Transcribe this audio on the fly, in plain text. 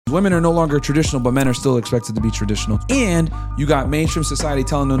Women are no longer traditional, but men are still expected to be traditional. And you got mainstream society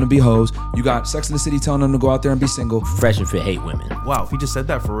telling them to be hoes. You got Sex and the City telling them to go out there and be single. Fresh and Fit hate women. Wow, he just said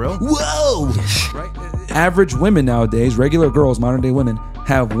that for real? Whoa! Right? Average women nowadays, regular girls, modern day women,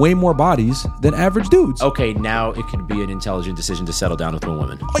 have way more bodies than average dudes. Okay, now it could be an intelligent decision to settle down with one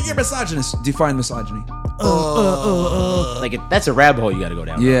woman. Oh, you're misogynist. Define misogyny. That's a rabbit hole you got to go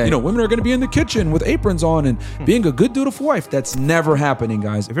down. Yeah, women are going to be in the kitchen with aprons on and being a good dutiful wife. That's never happening,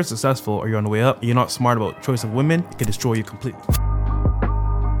 guys. If you're successful or you're on the way up, you're not smart about choice of women, it can destroy you completely. All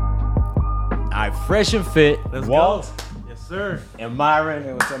right, Fresh and Fit. Let's Walt go. Yes, sir. and Myron.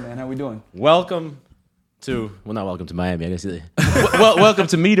 Hey, what's up, man? How we doing? Welcome to, not welcome to Miami, I guess. Welcome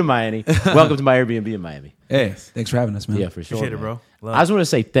to me to Miami. Welcome to my Airbnb in Miami. Hey, thanks for having us, man. Yeah, for sure. Appreciate it, bro. Love I just want to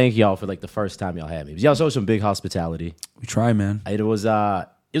say thank y'all for the first time y'all had me. Y'all showed some big hospitality. We try, man. It was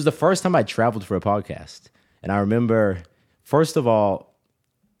the first time I traveled for a podcast. And I remember, first of all,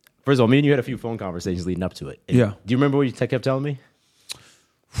 me and you had a few phone conversations leading up to it. And Yeah. do you remember what you kept telling me?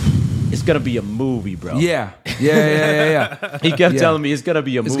 It's going to be a movie, bro. Yeah. He kept telling me it's going to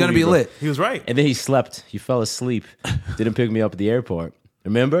be a movie. It's going to be bro. lit. He was right. And then he slept. He fell asleep. Didn't pick me up at the airport.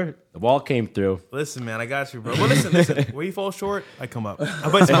 Remember? The wall came through. Listen, man, I got you, bro. But listen. Where you fall short, I come up.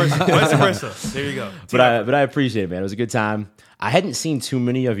 Vice versa. There you go. But I appreciate it, man. It was a good time. I hadn't seen too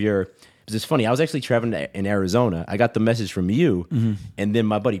many of your... It's funny. I was actually traveling in Arizona. I got the message from you, and then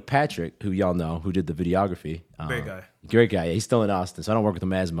my buddy Patrick, who y'all know, who did the videography. Great guy. Great guy. Yeah, he's still in Austin, so I don't work with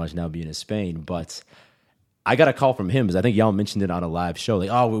him as much now being in Spain. But I got a call from him because I think y'all mentioned it on a live show. Like,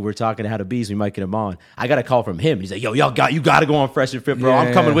 oh, we were talking to How to Be, so we might get him on. I got a call from him. He's like, yo, you got to go on Fresh and Fit, bro.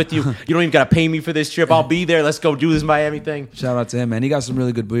 I'm coming with you. You don't even got to pay me for this trip. I'll be there. Let's go do this Miami thing. Shout out to him, man. He got some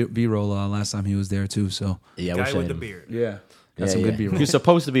really good B-roll last time he was there, too. So Yeah, Guy with the beard. yeah. Got some good B-roll. He was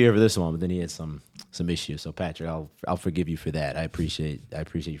supposed to be here for this one, but then he had some issues. So Patrick, I'll forgive you for that. I appreciate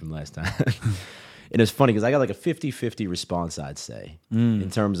you from last time. And it's funny because I got like a 50-50 response, I'd say, in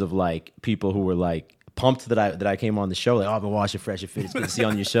terms of like people who were like pumped that I came on the show. Like, oh, I've been watching Fresh and Fit. It's good to see you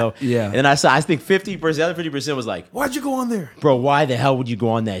on your show. Yeah. And then I think 50%, the other 50% was like, Why'd you go on there? bro, why the hell would you go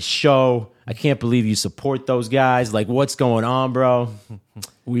on that show? I can't believe you support those guys. Like, what's going on, bro?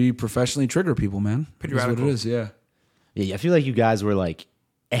 We professionally trigger people, man. Pretty That's radical. what it is, yeah. Yeah, I feel like you guys were like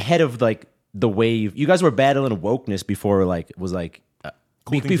ahead of like the wave. You guys were battling wokeness before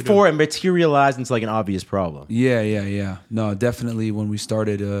before it materialized into like an obvious problem. Yeah. No, definitely when we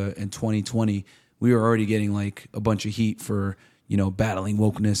started in 2020, we were already getting like a bunch of heat for, battling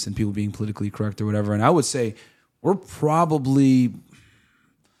wokeness and people being politically correct or whatever. And I would say we're probably...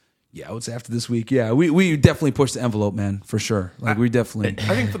 Yeah, I would say after this week, we definitely pushed the envelope, man, for sure. Like, we definitely...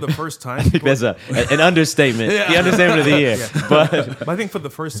 I think for the first time... I think that's an understatement. The understatement of the year. Yeah. But I think for the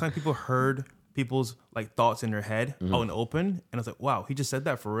first time, people heard people's like thoughts in their head out in the open, and I was like, wow, he just said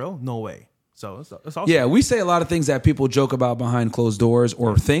that for real? No way. So it's awesome. Yeah, we say a lot of things that people joke about behind closed doors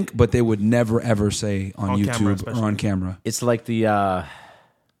or think, but they would never, ever say on YouTube or on camera. it's like the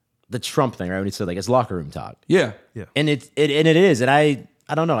Trump thing, right? When he said like it's locker room talk. Yeah. And it is. And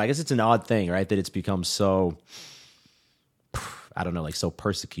I don't know. I guess it's an odd thing, right? That it's become so, I don't know, like so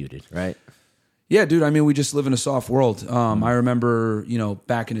persecuted, right? Yeah, dude. I mean, we just live in a soft world. I remember,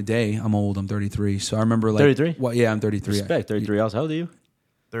 back in the day, I'm old, I'm 33. So I remember like... 33? Well, yeah, I'm 33. Respect. 33 else. How old are you?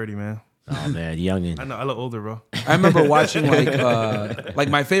 30, man. Oh, man. Youngin'. I know. I look older, bro. I remember watching like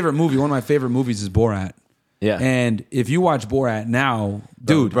my favorite movie. One of my favorite movies is Borat. Yeah. And if you watch Borat now,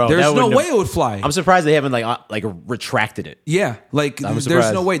 dude, Bro, there's that no wouldn't way it would fly. I'm surprised they haven't like retracted it. Yeah, like there's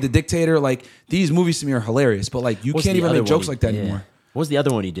surprised. no way. The Dictator, like these movies to me are hilarious, but like you What's can't the even other make jokes one like that he- yeah. anymore. What was the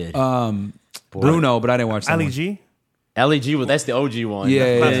other one he did? Bruno, but I didn't watch that Ali one. G. LEG, well, that's the OG one.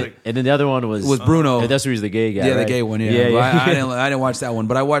 Yeah. Classic. And then the other one was Bruno. That's who he's the gay guy. Yeah, right? the gay one. Yeah, yeah. But I didn't watch that one,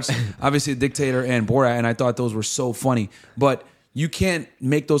 but I watched obviously Dictator and Borat, and I thought those were so funny. But you can't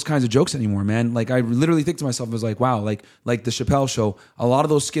make those kinds of jokes anymore, man. Like I literally think to myself, I was like, wow, like the Chappelle Show. A lot of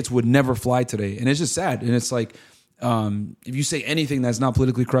those skits would never fly today, and it's just sad. And it's like, if you say anything that's not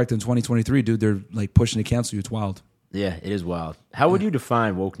politically correct in 2023, dude, they're like pushing to cancel you. It's wild. Yeah, it is wild. How would you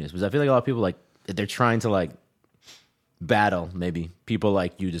define wokeness? Because I feel like a lot of people like they're trying to like battle maybe people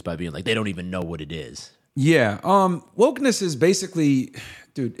like you just by being like they don't even know what it is. Yeah. Wokeness is basically,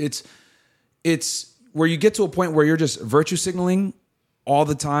 dude, it's where you get to a point where you're just virtue signaling all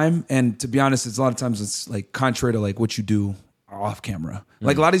the time. And to be honest, it's a lot of times it's like contrary to like what you do off camera.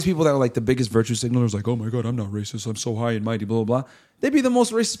 Like a lot of these people that are like the biggest virtue signalers, like, oh my God, I'm not racist. I'm so high and mighty, blah, blah, blah. They'd be the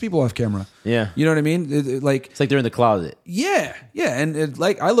most racist people off camera. Yeah. You know what I mean? It's like they're in the closet. Yeah. And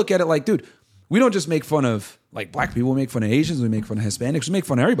like, I look at it like, dude, we don't just make fun of like black people. We make fun of Asians. We make fun of Hispanics. We make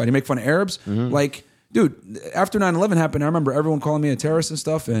fun of everybody. We make fun of Arabs. Like, dude, after 9/11 happened, I remember everyone calling me a terrorist and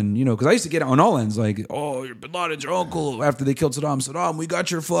stuff. And, you know, because I used to get it on all ends, like, oh, you're Bin Laden's your uncle. After they killed Saddam, we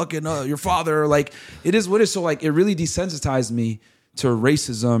got your fucking, your father. Like, it is what it is. So, like, it really desensitized me to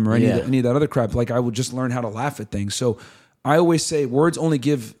racism or any of that other crap. Like, I would just learn how to laugh at things. So I always say words only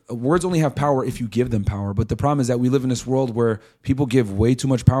have power if you give them power. But the problem is that we live in this world where people give way too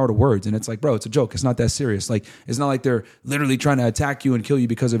much power to words. And it's like, bro, it's a joke. It's not that serious. Like, it's not like they're literally trying to attack you and kill you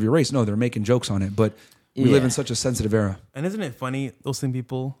because of your race. No, they're making jokes on it. But we live in such a sensitive era. And isn't it funny, those same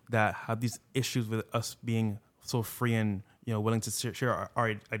people that have these issues with us being so free and, you know, willing to share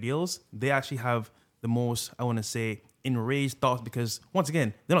our ideals, they actually have the most, I want to say, enraged thoughts, because once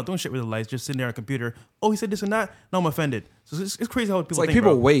again, they're not doing shit with their lives, just sitting there on a computer. Oh, he said this and that. No, I'm offended. So it's crazy how people. It's like think,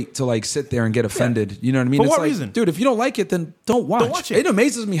 people bro. wait to like sit there and get offended. You know what I mean? For it's what like, reason? dude, if you don't like it, then don't watch. Don't watch it. It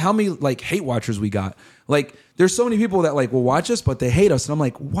amazes me how many like hate watchers we got. Like, there's so many people that like will watch us, but they hate us, and I'm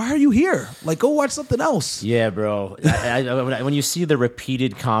like, why are you here? Like, go watch something else. Yeah, bro. When you see the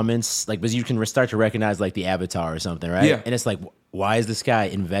repeated comments, like, because you can start to recognize like the avatar or something, right? Yeah. And it's like, why is this guy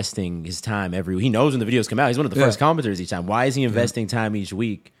investing his time every week? He knows when the videos come out. He's one of the first commenters each time. Why is he investing time each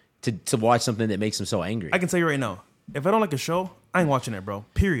week to watch something that makes him so angry? I can tell you right now, if I don't like a show, I ain't watching it, bro.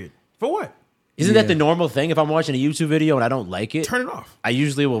 Period. For what? Isn't that the normal thing? If I'm watching a YouTube video and I don't like it, Turn it off. I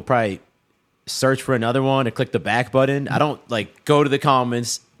usually will probably search for another one and click the back button. I don't like go to the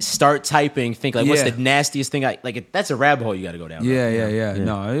comments, start typing, think like, what's the nastiest thing? That's a rabbit hole you got to go down. Yeah.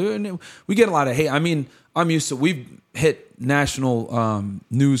 No, we get a lot of hate. I mean, I'm used to. We've hit national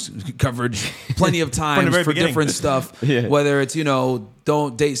news coverage plenty of times for different stuff. Whether it's, you know,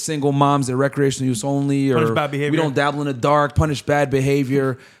 don't date single moms at recreational use only, or punish bad behavior. We don't dabble in the dark, punish bad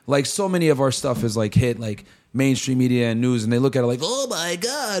behavior. Like, so many of our stuff is like hit like mainstream media and news, and they look at it like, oh my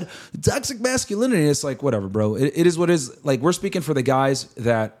God, toxic masculinity. It's like, whatever, bro. It is what it is. Like, we're speaking for the guys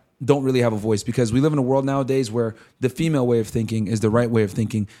that don't really have a voice, because we live in a world nowadays where the female way of thinking is the right way of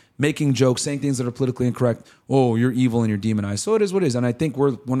thinking, making jokes, saying things that are politically incorrect. Oh, you're evil and you're demonized. So it is what it is. And I think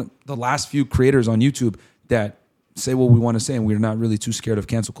we're one of the last few creators on YouTube that say what we want to say, and we're not really too scared of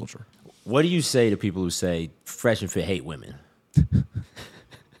cancel culture. What do you say to people who say Fresh and Fit hate women?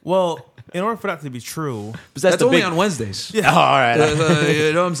 Well, in order for that to be true, that's only on Wednesdays. Yeah. Oh, all right.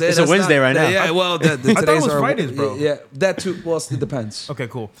 You know what I'm saying? It's a Wednesday right now. Yeah, well, I thought it was Fridays, bro. Yeah, that too. Well, it depends. Okay,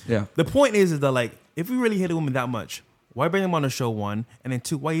 cool. Yeah. The point is that, like, if we really hate a woman that much, why bring them on the show, one? And then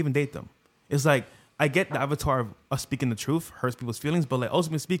two, why even date them? It's like, I get the avatar of us speaking the truth hurts people's feelings, but like,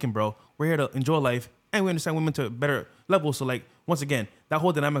 ultimately speaking, bro, we're here to enjoy life, and we understand women to a better level. So, like, once again, that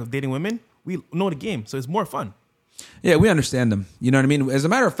whole dynamic of dating women, we know the game, so it's more fun. Yeah, we understand them. You know what I mean? As a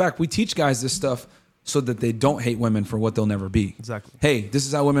matter of fact, we teach guys this stuff so that they don't hate women for what they'll never be. Exactly. Hey, this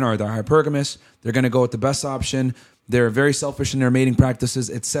is how women are. They're hypergamous. They're going to go with the best option. They're very selfish in their mating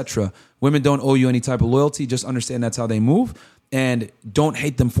practices, etc. Women don't owe you any type of loyalty. Just understand that's how they move, and don't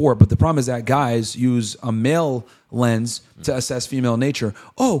hate them for it. But the problem is that guys use a male lens to assess female nature.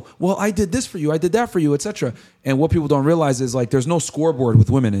 Oh, well, I did this for you, I did that for you, etc. And what people don't realize is, like, there's no scoreboard with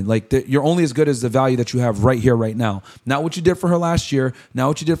women, and like you're only as good as the value that you have right here, right now. Not what you did for her last year, not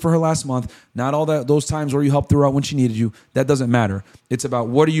what you did for her last month, not all those times where you helped her out when she needed you. That doesn't matter. It's about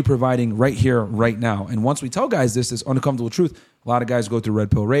what are you providing right here, right now. And once we tell guys this uncomfortable truth, a lot of guys go through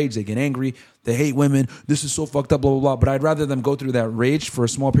red pill rage. They get angry. They hate women. This is so fucked up, blah, blah, blah. But I'd rather them go through that rage for a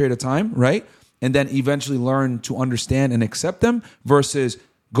small period of time, right? And then eventually learn to understand and accept them, versus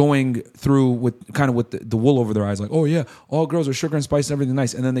going through with the wool over their eyes. Like, oh yeah, all girls are sugar and spice and everything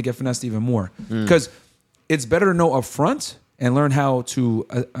nice. And then they get finessed even more. Because it's better to know up front and learn how to,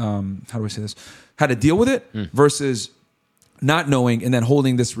 how to deal with it versus not knowing and then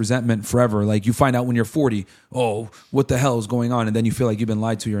holding this resentment forever. Like, you find out when you're 40, oh, what the hell is going on? And then you feel like you've been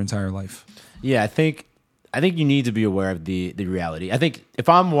lied to your entire life. Yeah, I think you need to be aware of the reality. I think if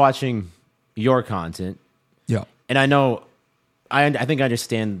I'm watching your content, and I know, I think I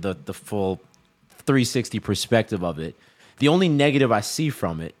understand the full 360 perspective of it. The only negative I see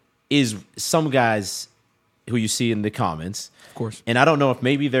from it is some guys who you see in the comments. Of course. And I don't know if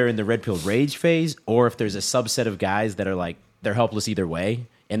maybe they're in the red pill rage phase, or if there's a subset of guys that are like, they're helpless either way,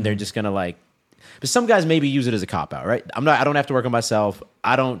 and they're just gonna like. But some guys maybe use it as a cop out, right? I don't have to work on myself.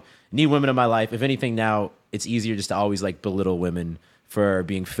 I don't need women in my life. If anything, now it's easier just to always like belittle women for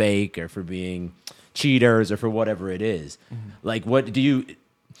being fake or for being cheaters or for whatever it is. Like, what do you?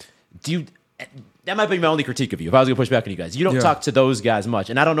 That might be my only critique of you. If I was gonna push back on you guys, you don't talk to those guys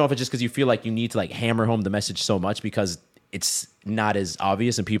much, and I don't know if it's just because you feel like you need to like hammer home the message so much because it's not as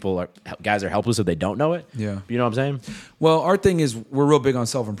obvious and guys are helpless if they don't know it. Yeah. You know what I'm saying? Well, our thing is we're real big on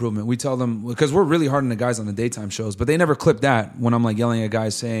self-improvement. We tell them, because we're really hard on the guys on the daytime shows, but they never clip that when I'm like yelling at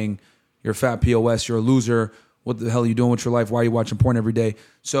guys saying, you're a fat POS, you're a loser. What the hell are you doing with your life? Why are you watching porn every day?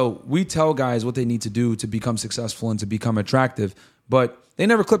 So we tell guys what they need to do to become successful and to become attractive. But they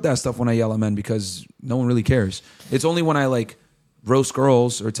never clip that stuff when I yell at men because no one really cares. It's only when I like roast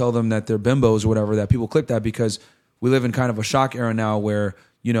girls or tell them that they're bimbos or whatever that people clip that, because we live in kind of a shock era now where,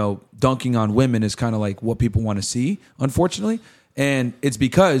 you know, dunking on women is kind of like what people want to see, unfortunately. And it's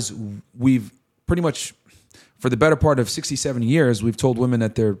because we've pretty much, for the better part of 60, 70 years, we've told women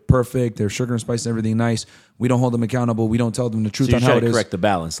that they're perfect, they're sugar and spice and everything nice. We don't hold them accountable. We don't tell them the truth So on you're how trying it to is. correct the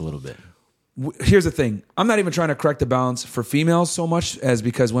balance a little bit. Here's the thing. I'm not even trying to correct the balance for females so much as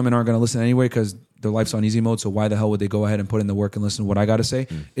because women aren't going to listen anyway because their life's on easy mode. So why the hell would they go ahead and put in the work and listen to what I got to say?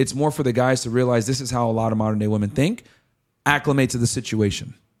 It's more for the guys to realize this is how a lot of modern day women think. Acclimate to the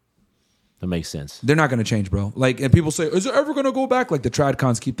situation. That makes sense. They're not going to change, bro. Like, and people say, is it ever going to go back? Like the trad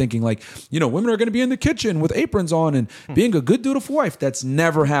cons keep thinking like, you know, women are going to be in the kitchen with aprons on and being a good dutiful wife. That's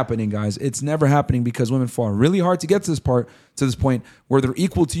never happening, guys. It's never happening because women fought really hard to get to this point where they're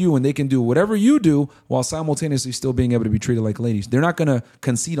equal to you and they can do whatever you do while simultaneously still being able to be treated like ladies. They're not going to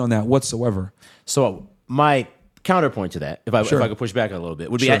concede on that whatsoever. So my counterpoint to that, if I could push back a little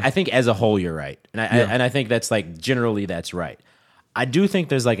bit, would be I think as a whole you're right, and I think that's like generally that's right. I do think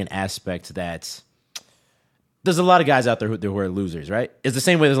there's like an aspect that there's a lot of guys out there who are losers, right? It's the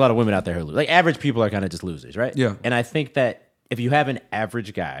same way there's a lot of women out there who are losers. Like average people are kind of just losers, right? Yeah. And I think that if you have an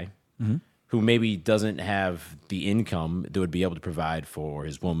average guy who maybe doesn't have the income that would be able to provide for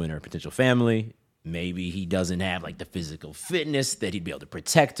his woman or potential family, maybe he doesn't have like the physical fitness that he'd be able to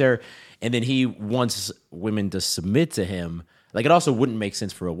protect her, and then he wants women to submit to him. Like, it also wouldn't make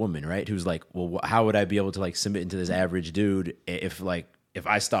sense for a woman, right? Who's like, well, how would I be able to like submit into this average dude if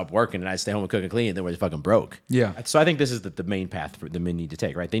I stop working and I stay home and cook and clean, then we're fucking broke. Yeah. So I think this is the main path for the men need to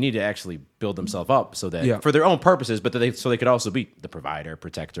take, right? They need to actually build themselves up so that for their own purposes, but so they could also be the provider,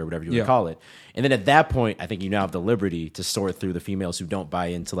 protector, whatever you want to call it. And then at that point, I think you now have the liberty to sort through the females who don't buy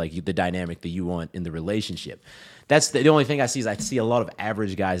into like the dynamic that you want in the relationship. That's the only thing I see is I see a lot of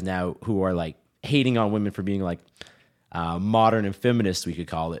average guys now who are like hating on women for being like, modern and feminist, we could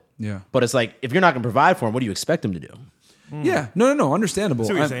call it. Yeah. But it's like, if you're not going to provide for them, what do you expect them to do? Yeah. No. Understandable.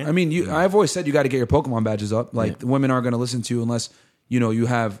 I mean, I've always said you got to get your Pokemon badges up. Like, the women aren't going to listen to you unless, you know, you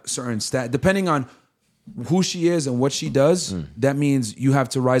have certain depending on who she is and what she does, that means you have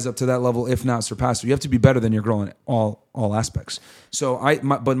to rise up to that level, if not surpass her. You have to be better than your girl in all aspects. So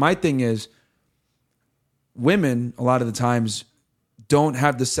but my thing is, women, a lot of the times, don't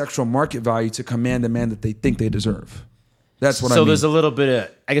have the sexual market value to command the man that they think they deserve. That's what I mean. So there's a little bit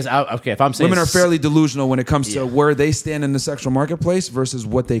of, I guess, if I'm saying... Women are fairly delusional when it comes to where they stand in the sexual marketplace versus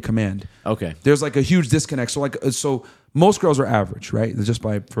what they command. Okay. There's like a huge disconnect. So most girls are average, right? Just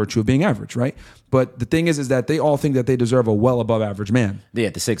by virtue of being average, right? But the thing is that they all think that they deserve a well above average man. Yeah,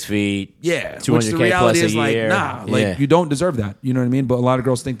 the 6 feet. Yeah. 200K which the reality plus is a year. You don't deserve that. You know what I mean? But a lot of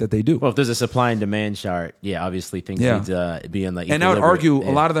girls think that they do. Well, if there's a supply and demand chart, obviously things need to be in like... And I would argue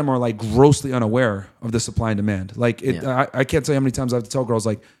a lot of them are like grossly unaware of the supply and demand. Like, I can't tell you how many times I have to tell girls,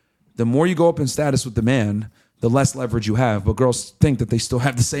 like, the more you go up in status with the man, the less leverage you have. But girls think that they still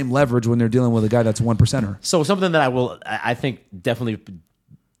have the same leverage when they're dealing with a guy that's a 1%er. So something that I think definitely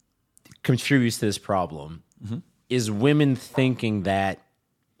contributes to this problem is women thinking that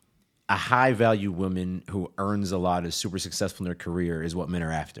a high value woman who earns a lot, is super successful in their career, is what men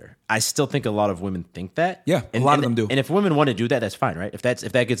are after. I still think a lot of women think that. Yeah, a lot of them do. And if women want to do that, that's fine, right? If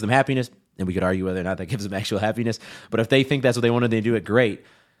that gives them happiness, then we could argue whether or not that gives them actual happiness. But if they think that's what they want and they do it, great.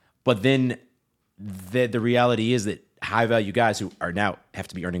 But then the reality is that high value guys who are now have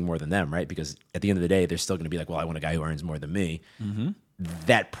to be earning more than them, right? Because at the end of the day, they're still going to be like, well, I want a guy who earns more than me.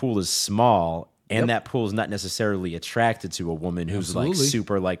 That pool is small. And that pool is not necessarily attracted to a woman who's like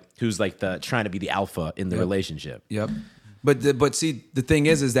super like who's like the trying to be the alpha in the relationship. Yep. But see, the thing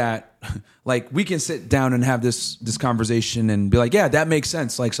is that like we can sit down and have this conversation and be like, yeah, that makes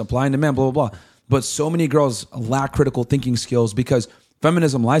sense, like supply and demand, blah blah blah. But so many girls lack critical thinking skills because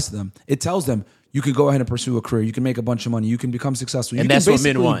feminism lies to them. It tells them you can go ahead and pursue a career, you can make a bunch of money, you can become successful. And you that's can what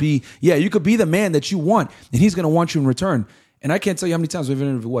men want. You could be the man that you want, and he's going to want you in return. And I can't tell you how many times we've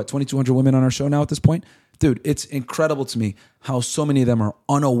interviewed, 2,200 women on our show now at this point? Dude, it's incredible to me how so many of them are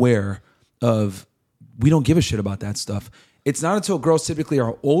unaware of, we don't give a shit about that stuff. It's not until girls typically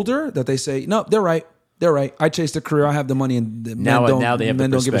are older that they say, no, they're right. I chased a career, I have the money, and now they have men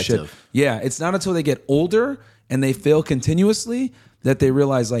the don't give a shit. Yeah, it's not until they get older and they fail continuously that they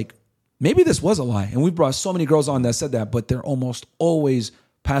realize, like, maybe this was a lie. And we brought so many girls on that said that, but they're almost always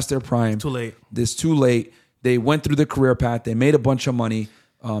past their prime. Too late. It's too late. They went through the career path. They made a bunch of money.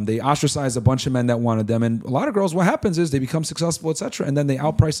 They ostracized a bunch of men that wanted them. And a lot of girls, what happens is they become successful, etc., and then they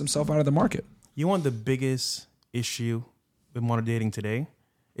outprice themselves out of the market. You want the biggest issue with modern dating today?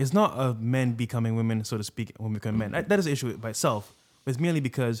 It's not of men becoming women, so to speak, women becoming men. That is an issue by itself. But it's merely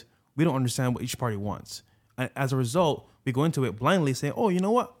because we don't understand what each party wants. And as a result, we go into it blindly saying, oh, you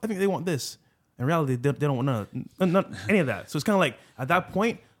know what? I think they want this. In reality, they don't want none, any of that. So it's kind of like, at that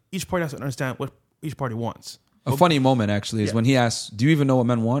point, each party has to understand what each party wants. A funny moment, actually, is when he asks, do you even know what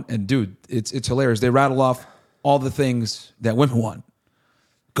men want? And dude, it's hilarious. They rattle off all the things that women want.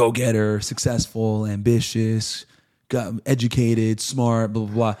 Go-getter, successful, ambitious, educated, smart, blah,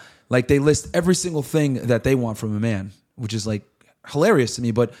 blah, blah. Like, they list every single thing that they want from a man, which is like hilarious to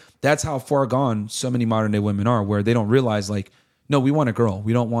me. But that's how far gone so many modern day women are, where they don't realize, like, no, we want a girl.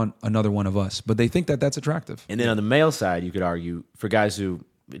 We don't want another one of us. But they think that that's attractive. And then on the male side, you could argue for guys who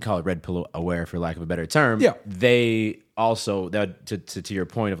we call it red pill aware, for lack of a better term. Yeah. They also, that to your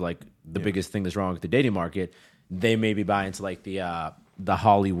point of like the biggest thing that's wrong with the dating market, they maybe buy into like the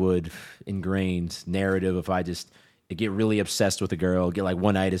Hollywood ingrained narrative. If I just get really obsessed with a girl, get like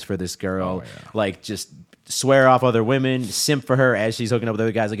one-itis for this girl, like just swear off other women, simp for her as she's hooking up with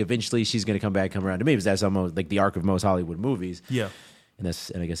other guys. Like eventually she's going to come around to me, because that's almost like the arc of most Hollywood movies. Yeah. And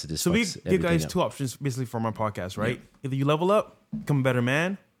I guess it just So we fucks give guys everything up. two options basically from our podcast, right? Yeah. Either you level up, become a better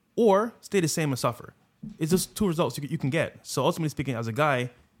man, or stay the same and suffer. It's just two results you can get. So ultimately speaking, as a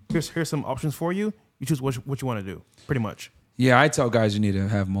guy, here's some options for you. You choose what you want to do, pretty much. Yeah, I tell guys you need to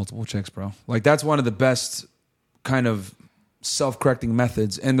have multiple chicks, bro. Like, that's one of the best kind of self-correcting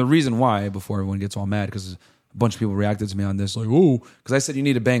methods. And the reason why, before everyone gets all mad, because a bunch of people reacted to me on this, like, oh, because I said you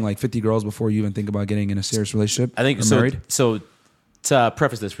need to bang like 50 girls before you even think about getting in a serious relationship. I think or so. Married. So to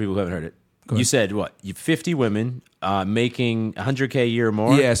preface this for people who haven't heard it, you said what? You 50 women making $100K a year or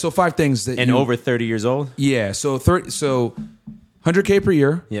more. Yeah. So 5 things that and over 30 years old. Yeah. So 100K per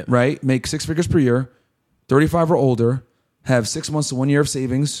year. Yep. Right. Make 6 figures per year. 35 or older. Have 6 months to 1 year of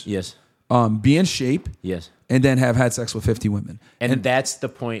savings. Yes. Be in shape. Yes. And then have had sex with 50 women. And that's the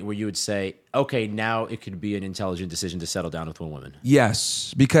point where you would say, okay, now it could be an intelligent decision to settle down with one woman.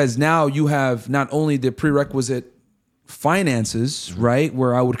 Yes, because now you have not only the prerequisite finances, right,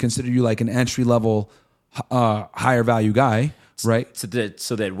 where I would consider you like an entry level, higher value guy, right? So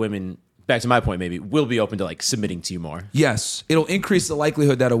that women, back to my point, maybe will be open to like submitting to you more. Yes, it'll increase the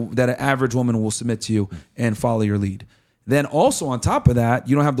likelihood that an average woman will submit to you and follow your lead. Then also on top of that,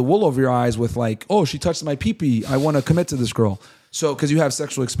 you don't have the wool over your eyes with like, oh, she touched my pee-pee, I want to commit to this girl. So, because you have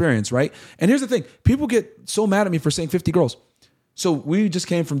sexual experience, right? And here's the thing. People get so mad at me for saying 50 girls. So we just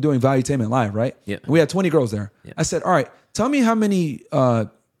came from doing Valuetainment Live, right? Yeah. We had 20 girls there. Yeah. I said, all right, tell me how many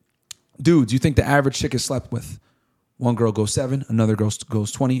dudes you think the average chick has slept with. One girl goes 7, another girl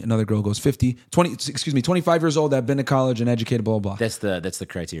goes 20, another girl goes 50, 25 years old that have been to college and educated, blah, blah, blah. That's the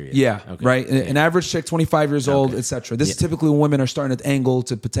criteria. Yeah, okay. right. Yeah. An average chick, 25 years old, etc. This is Yeah. typically when women are starting to angle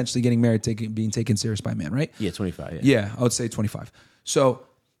to potentially getting married, being taken serious by a man, right? Yeah, 25. Yeah, I would say 25. So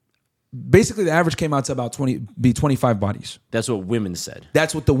basically the average came out to about 25 bodies. That's what women said.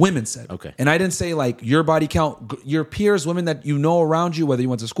 That's what the women said. Okay. And I didn't say like your body count, your peers, women that you know around you, whether you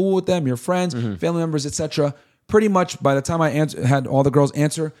went to school with them, your friends, family members, etc. Pretty much by the time I had all the girls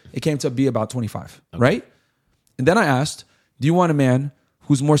answer, it came to be about 25, right? And then I asked, do you want a man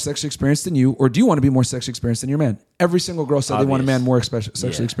who's more sexually experienced than you, or do you want to be more sexually experienced than your man? Every single girl said they want a man more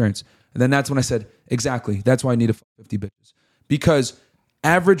sexually experienced. And then that's when I said, exactly, that's why I need to fuck 50 bitches. Because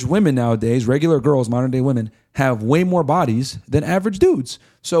average women nowadays, regular girls, modern day women, have way more bodies than average dudes.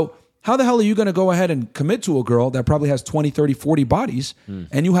 So how the hell are you going to go ahead and commit to a girl that probably has 20, 30, 40 bodies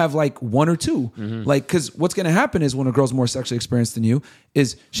and you have like 1 or 2? Like, because what's going to happen is when a girl's more sexually experienced than you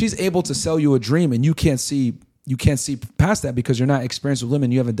is she's able to sell you a dream and you can't see past that because you're not experienced with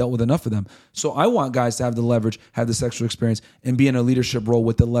women. You haven't dealt with enough of them. So I want guys to have the leverage, have the sexual experience, and be in a leadership role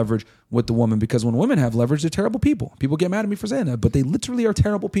with the leverage with the woman. Because when women have leverage, they're terrible people. People get mad at me for saying that, but they literally are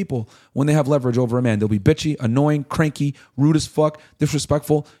terrible people when they have leverage over a man. They'll be bitchy, annoying, cranky, rude as fuck,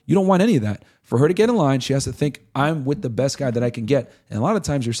 disrespectful. You don't want any of that. For her to get in line, she has to think, I'm with the best guy that I can get. And a lot of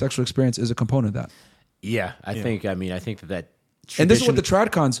times your sexual experience is a component of that. Yeah, I think that and this is what the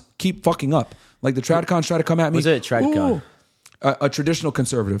tradcons keep fucking up. Like the tradcons try to come at me. What's a tradcon? A traditional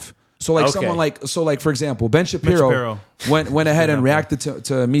conservative. So like someone like, for example, Ben Shapiro, went ahead and reacted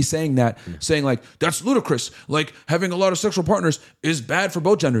to me saying that, saying like, that's ludicrous. Like having a lot of sexual partners is bad for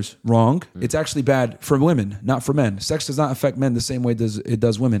both genders. Wrong. It's actually bad for women, not for men. Sex does not affect men the same way it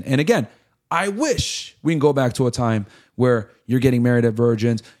does women. And again, I wish we can go back to a time where you're getting married at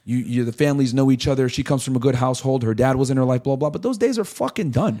virgins. The families know each other. She comes from a good household. Her dad was in her life, blah, blah. But those days are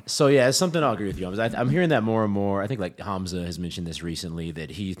fucking done. So yeah, it's something I'll agree with you on. I'm hearing that more and more. I think like Hamza has mentioned this recently that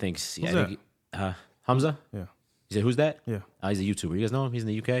he thinks. Hamza? Yeah. He said, who's that? Yeah. He's a YouTuber. You guys know him? He's in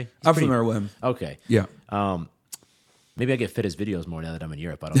the UK? I'm familiar with him. Okay. Yeah. Maybe I get fit his videos more now that I'm in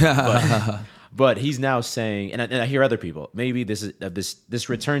Europe. I don't know. But he's now saying, and I hear other people, maybe this is this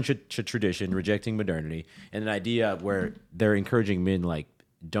return to tradition, rejecting modernity, and an idea where they're encouraging men like,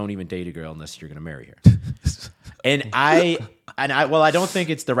 don't even date a girl unless you're going to marry her. And I don't think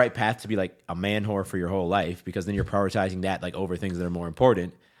it's the right path to be like a man whore for your whole life, because then you're prioritizing that like over things that are more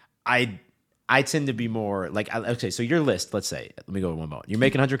important. I tend to be more like, okay, so your list, let's say, let me go one moment. You're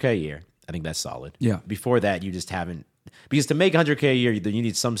making 100K a year. I think that's solid. Yeah. Before that, you just haven't, because to make 100K a year, you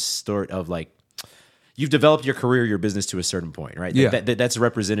need some sort of like, you've developed your career, your business to a certain point, right? Yeah. That's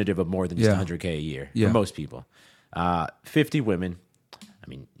representative of more than just 100K a year for most people. 50 women. I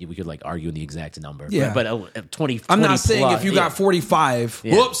mean, we could like argue the exact number. Yeah. But 20 I'm not saying plus, if you got 45,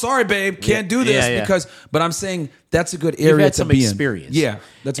 whoops, sorry, babe, can't do this because, but I'm saying that's a good area You've had to some be experience. in. Yeah,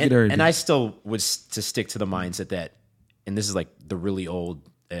 that's a good area. And I still would to stick to the mindset that, and this is like the really old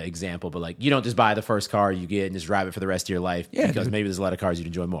example, but like you don't just buy the first car you get and just drive it for the rest of your life because maybe there's a lot of cars you'd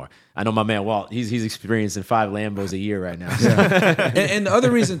enjoy more. I know my man Walt, he's experiencing 5 Lambos a year right now. Yeah. and the other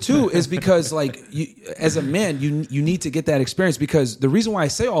reason too is because like as a man, you need to get that experience, because the reason why I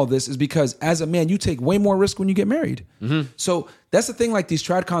say all this is because as a man, you take way more risk when you get married. Mm-hmm. So that's the thing like these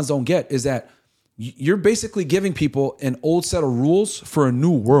tradcons don't get, is that you're basically giving people an old set of rules for a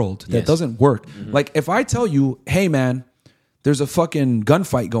new world that doesn't work. Mm-hmm. Like if I tell you, hey man, there's a fucking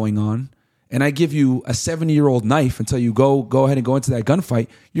gunfight going on, and I give you a 70-year-old knife and tell you go ahead and go into that gunfight,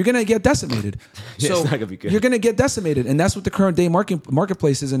 you're gonna get decimated. So it's not gonna be good. You're gonna get decimated, and that's what the current day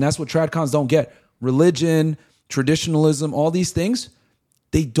marketplace is, and that's what tradcons don't get. Religion, traditionalism, all these things,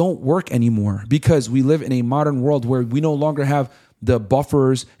 they don't work anymore because we live in a modern world where we no longer have the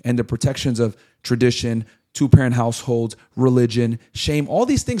buffers and the protections of tradition, 2-parent households, religion, shame. All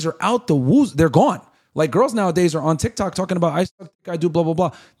these things are out the woods. They're gone. Like girls nowadays are on TikTok talking about I suck, I do blah, blah,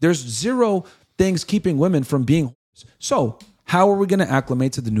 blah. There's zero things keeping women from being whores. So how are we going to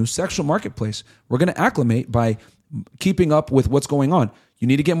acclimate to the new sexual marketplace? We're going to acclimate by keeping up with what's going on. You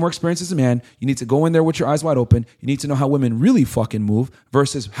need to get more experience as a man. You need to go in there with your eyes wide open. You need to know how women really fucking move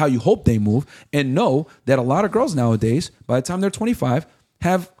versus how you hope they move, and know that a lot of girls nowadays, by the time they're 25,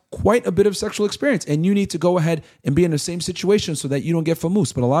 have quite a bit of sexual experience, and you need to go ahead and be in the same situation so that you don't get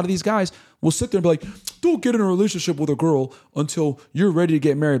famous. But a lot of these guys will sit there and be like, don't get in a relationship with a girl until you're ready to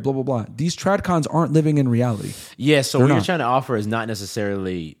get married, blah, blah, blah. These tradcons aren't living in reality. Yeah, so what you're trying to offer is not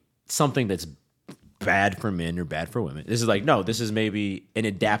necessarily something that's bad for men or bad for women. This is like, no, this is maybe an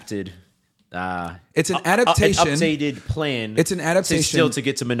adapted... it's an adaptation, an updated plan. It's an adaptation, still to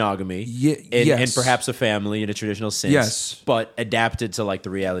get to monogamy, and perhaps a family in a traditional sense. Yes, but adapted to like the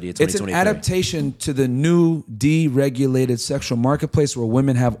reality of 2023. It's an adaptation to the new deregulated sexual marketplace where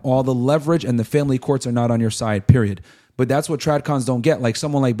women have all the leverage and the family courts are not on your side. Period. But that's what tradcons don't get. Like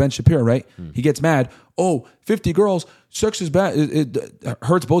someone like Ben Shapiro, right? He gets mad. Oh, 50 girls, sex is bad. It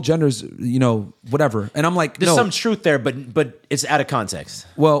hurts both genders, whatever. And I'm like, there's some truth there, but it's out of context.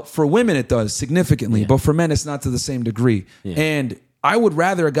 Well, for women it does significantly, but for men it's not to the same degree. Yeah. And I would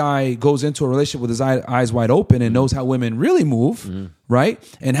rather a guy goes into a relationship with his eyes wide open and knows how women really move, right?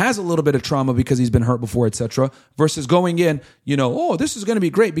 And has a little bit of trauma because he's been hurt before, etc. Versus going in, oh, this is going to be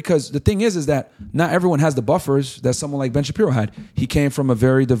great, because the thing is that not everyone has the buffers that someone like Ben Shapiro had. He came from a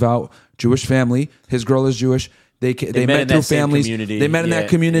very devout Jewish family. His girl is Jewish. They met through families. They met in that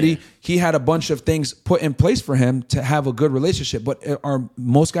community. Yeah. He had a bunch of things put in place for him to have a good relationship. But are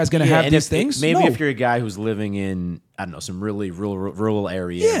most guys going to have these things? Maybe if you're a guy who's living in, I don't know, some really rural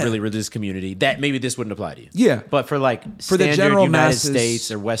area, really religious community, that maybe this wouldn't apply to you. Yeah. But for like for the general United masses,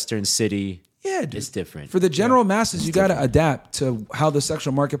 States or Western city, it's different. For the general masses, you got to adapt to how the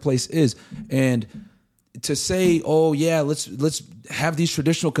sexual marketplace is. And to say, oh yeah, let's have these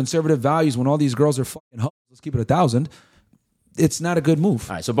traditional conservative values when all these girls are fucking hoes, let's keep it 1,000. It's not a good move.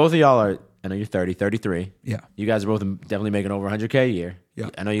 All right, so both of y'all are, I know you're 30, 33. Yeah. You guys are both definitely making over 100K a year. Yeah.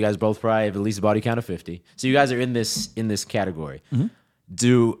 I know you guys both probably have at least a body count of 50. So you guys are in this category.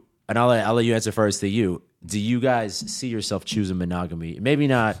 Mm-hmm. And I'll let you answer first to you. Do you guys see yourself choosing monogamy? Maybe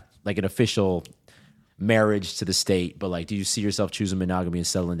not like an official marriage to the state, but like, do you see yourself choosing monogamy and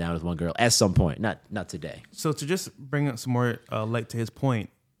settling down with one girl at some point? Not today. So to just bring up some more light to his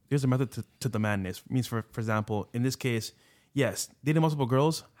point, there's a method to the madness. It means, for example, in this case, yes, dating multiple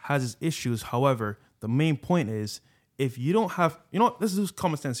girls has its issues. However, the main point is, if you don't have, let's use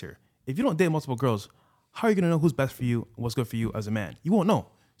common sense here. if you don't date multiple girls, how are you going to know who's best for you, what's good for you as a man? You won't know.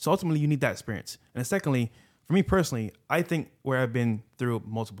 So ultimately, you need that experience. And then secondly, for me personally, I think where I've been through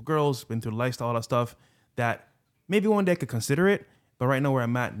multiple girls, been through lifestyle, all that stuff, that maybe one day I could consider it, but right now where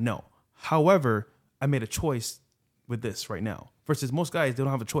I'm at, no. However, I made a choice with this right now. Versus most guys, they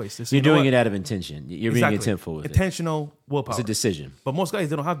don't have a choice. They say, You're doing it out of intention. You're being intentful with it. Intentional willpower. It's a decision. But most guys,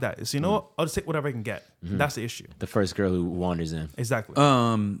 they don't have that. So you know what? I'll just take whatever I can get. That's the issue. The first girl who wanders in. Exactly.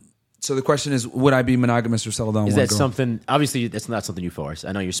 So the question is, would I be monogamous or settle down with Is one that girl? something? Obviously, that's not something you force.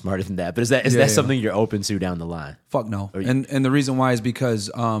 I know you're smarter than that, but is that something you're open to down the line? Fuck no. And the reason why is because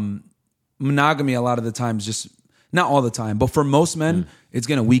monogamy a lot of the times just, not all the time, but for most men, it's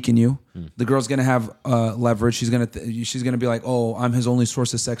gonna weaken you. The girl's gonna have leverage. She's gonna be like, oh, I'm his only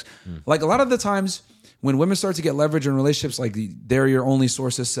source of sex. Like a lot of the times when women start to get leverage in relationships, like they're your only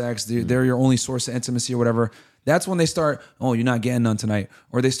source of sex, they're your only source of intimacy or whatever. That's when they start, oh, you're not getting none tonight,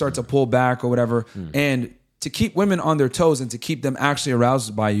 or they start to pull back or whatever. And to keep women on their toes and to keep them actually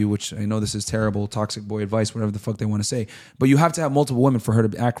aroused by you, which I know this is terrible, toxic boy advice, whatever the fuck they want to say, but you have to have multiple women for her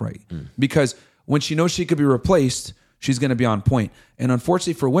to act right. Because when she knows she could be replaced, she's going to be on point. And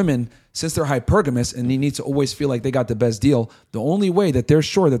unfortunately for women, since they're hypergamous and they need to always feel like they got the best deal, the only way that they're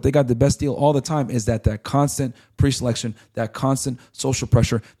sure that they got the best deal all the time is that constant pre-selection, that constant social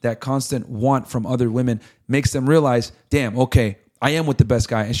pressure, that constant want from other women makes them realize, damn, okay, I am with the best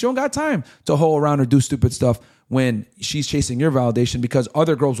guy. And she don't got time to hoe around or do stupid stuff when she's chasing your validation, because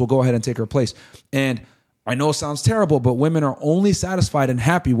other girls will go ahead and take her place. And I know it sounds terrible, but women are only satisfied and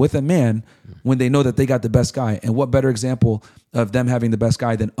happy with a man when they know that they got the best guy. And what better example of them having the best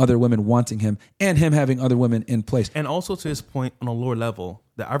guy than other women wanting him and him having other women in place. And also to his point, on a lower level,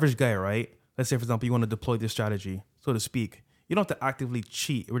 the average guy, right? Let's say, for example, you want to deploy this strategy, so to speak. You don't have to actively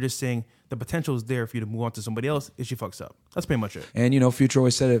cheat. We're just saying the potential is there for you to move on to somebody else if she fucks up. That's pretty much it. And, Future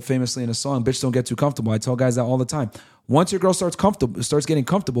always said it famously in a song, bitch, don't get too comfortable. I tell guys that all the time. Once your girl starts getting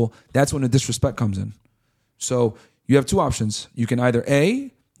comfortable, that's when the disrespect comes in. So you have two options. You can either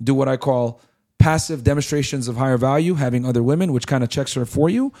A, do what I call passive demonstrations of higher value, having other women, which kind of checks her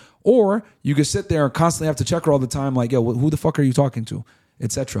for you, or you could sit there and constantly have to check her all the time, like, yo, who the fuck are you talking to,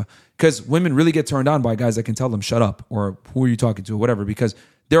 etc. Because women really get turned on by guys that can tell them shut up or who are you talking to or whatever, because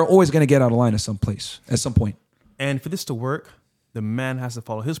they're always going to get out of line at some point. And for this to work, the man has to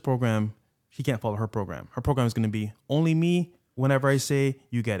follow his program. He can't follow her program. Her program is going to be only me. Whenever I say,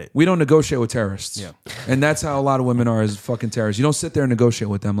 you get it. We don't negotiate with terrorists. Yeah. And that's how a lot of women are, as fucking terrorists. You don't sit there and negotiate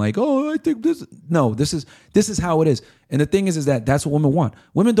with them like, oh, I think this. No, this is how it is. And the thing is that that's what women want.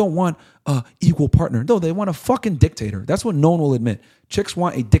 Women don't want a equal partner. No, they want a fucking dictator. That's what no one will admit. Chicks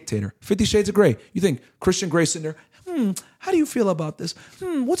want a dictator. 50 Shades of Grey. You think Christian Grey's in there, how do you feel about this?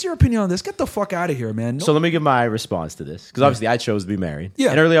 What's your opinion on this? Get the fuck out of here, man. No. So let me give my response to this. Because obviously I chose to be married.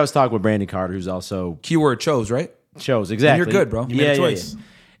 Yeah. And earlier I was talking with Brandon Carter, who's also... Keyword chose, right? Chose, exactly. And you're good, bro. You made a choice.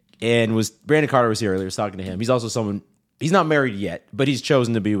 Yeah. And Brandon Carter was here earlier, I was talking to him. He's also someone, he's not married yet, but he's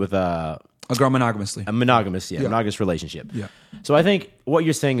chosen to be with a girl monogamously. A monogamous relationship. Yeah. So I think what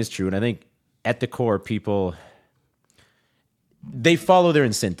you're saying is true. And I think at the core, people, they follow their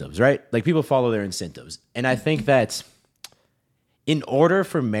incentives, right? Like people follow their incentives. And I think that in order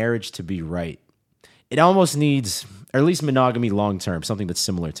for marriage to be right, it almost needs, or at least monogamy long term, something that's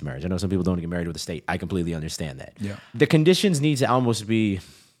similar to marriage. I know some people don't get married with a state. I completely understand that. Yeah. The conditions need to almost be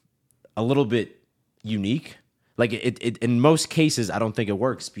a little bit unique. Like it in most cases, I don't think it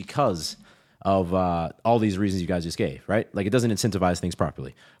works because of all these reasons you guys just gave, right? Like it doesn't incentivize things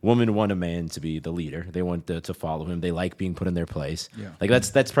properly. Women want a man to be the leader. They want to follow him. They like being put in their place. Yeah. Like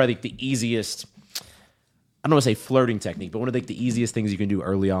that's probably the easiest. I don't want to say flirting technique, but one of the easiest things you can do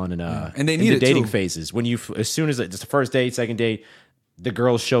early on in and they need in the it dating too. phases. When as soon as it's the first date, second date, the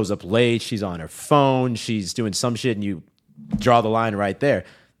girl shows up late, she's on her phone, she's doing some shit, and you draw the line right there.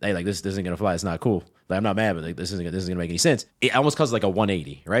 Hey, like this isn't gonna fly. It's not cool. Like I'm not mad, but like this isn't gonna make any sense. It almost causes like a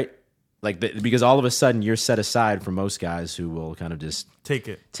 180, right? Like because all of a sudden you're set aside for most guys who will kind of just take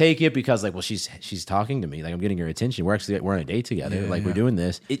it because like, well, she's talking to me, like I'm getting her attention. We're on a date together, we're doing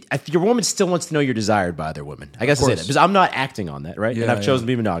this. Your woman still wants to know you're desired by other women. I guess I say that because I'm not acting on that, right? Yeah, and I've chosen to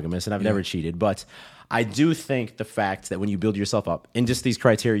be monogamous, and I've never cheated. But I do think the fact that when you build yourself up and just these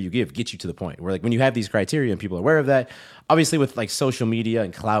criteria you give get you to the point where like when you have these criteria and people are aware of that, obviously with like social media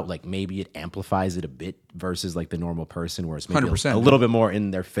and clout, like maybe it amplifies it a bit versus like the normal person where it's maybe a little bit more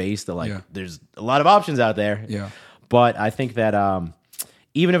in their face that like there's a lot of options out there. Yeah. But I think that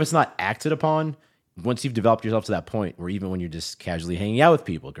even if it's not acted upon, once you've developed yourself to that point where even when you're just casually hanging out with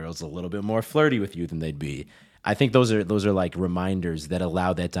people, girls are a little bit more flirty with you than they'd be. I think those are like reminders that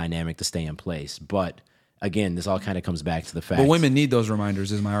allow that dynamic to stay in place. But again, this all kind of comes back to the fact. But women need those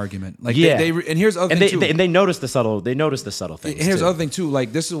reminders, is my argument. Like, Yeah. and here's the other thing too. And they notice the subtle. They notice the subtle things. And here's too. the other thing too.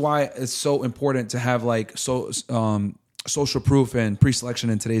 Like, this is why it's so important to have like social proof and pre-selection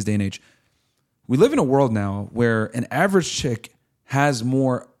in today's day and age. We live in a world now where an average chick has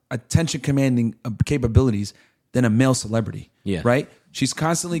more attention commanding capabilities than a male celebrity. Yeah. Right? She's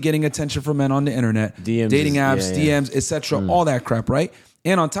constantly getting attention from men on the internet, DMs dating apps, yeah. DMs, etc., all that crap, right?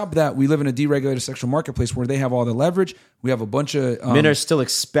 And on top of that, we live in a deregulated sexual marketplace where they have all the leverage. We have a bunch of men are still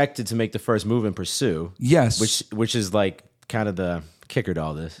expected to make the first move and pursue. Yes. Which is like kind of the kicker to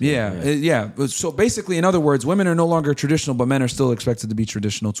all this. Yeah. So basically, in other words, women are no longer traditional, but men are still expected to be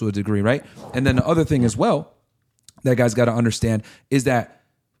traditional to a degree, right? And then the other thing as well that guys got to understand is that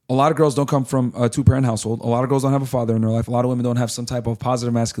a lot of girls don't come from a two-parent household. A lot of girls don't have a father in their life. A lot of women don't have some type of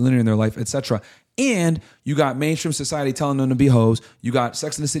positive masculinity in their life, etc. And you got mainstream society telling them to be hoes. You got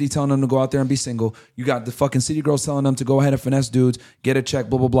Sex and the City telling them to go out there and be single. You got the fucking city girls telling them to go ahead and finesse dudes, get a check,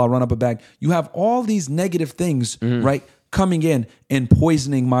 blah, blah, blah, run up a bag. You have all these negative things, right, coming in and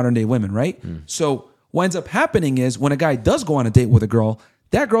poisoning modern day women, right? So what ends up happening is when a guy does go on a date with a girl,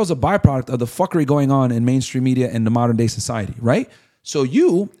 that girl's a byproduct of the fuckery going on in mainstream media and the modern day society, right? So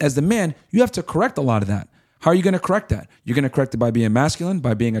you, as the man, you have to correct a lot of that. How are you going to correct that? You're going to correct it by being masculine,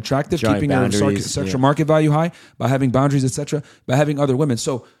 by being attractive, keeping your sexual market value high, by having boundaries, etc., by having other women.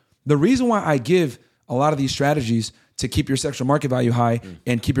 So the reason why I give a lot of these strategies to keep your sexual market value high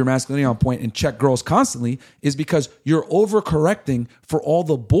and keep your masculinity on point and check girls constantly is because you're overcorrecting for all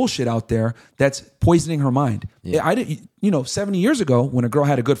the bullshit out there that's poisoning her mind. Yeah. I didn't, 70 years ago when a girl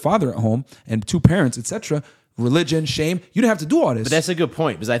had a good father at home and two parents, etc., religion, shame, you didn't have to do all this. But that's a good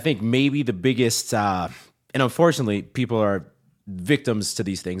point because I think maybe the biggest, and unfortunately, people are victims to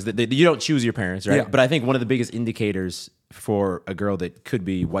these things. You don't choose your parents, right? Yeah. But I think one of the biggest indicators for a girl that could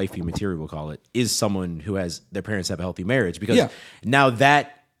be wifey material, we'll call it, is someone who has their parents have a healthy marriage because now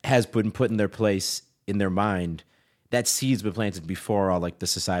that has been put in their place in their mind. That seed's been planted before all like the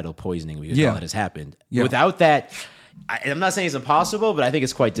societal poisoning we call it has happened. Yeah. Without that, I'm not saying it's impossible, but I think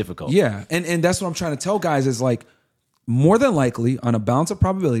it's quite difficult. Yeah, and that's what I'm trying to tell guys is like, more than likely, on a balance of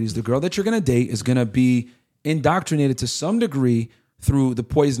probabilities, the girl that you're going to date is going to be indoctrinated to some degree through the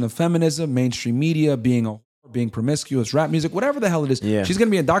poison of feminism, mainstream media, being promiscuous, rap music, whatever the hell it is. Yeah. She's going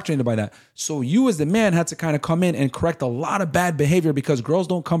to be indoctrinated by that. So you as the man had to kind of come in and correct a lot of bad behavior because girls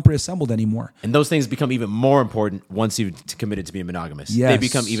don't come preassembled anymore. And those things become even more important once you've committed to being monogamous. Yes. They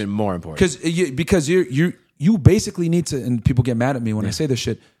become even more important. Because you basically need to, and people get mad at me when I say this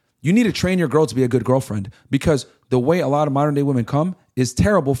shit, you need to train your girl to be a good girlfriend because the way a lot of modern day women come is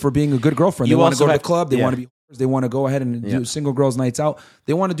terrible for being a good girlfriend. They want to go to the club. They want to be whores. They want to go ahead and do single girls nights out.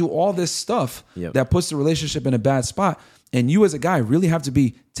 They want to do all this stuff that puts the relationship in a bad spot. And you as a guy really have to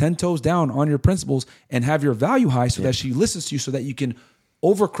be 10 toes down on your principles and have your value high so that she listens to you so that you can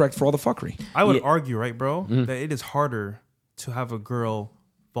overcorrect for all the fuckery. I would argue, right, bro, that it is harder to have a girl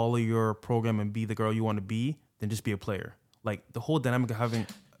follow your program and be the girl you want to be than just be a player. Like the whole dynamic of having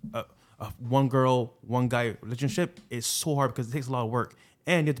a one girl, one guy relationship is so hard because it takes a lot of work,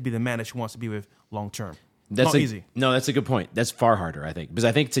 and you have to be the man that she wants to be with long term. That's not easy. No, that's a good point. That's far harder, I think, because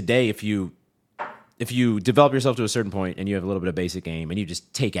I think today if you develop yourself to a certain point and you have a little bit of basic aim and you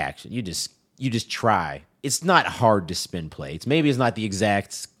just take action, you just try. It's not hard to spin plates. Maybe it's not the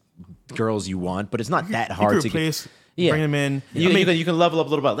exact girls you want, but it's not that hard to replace, bring them in. You can level up a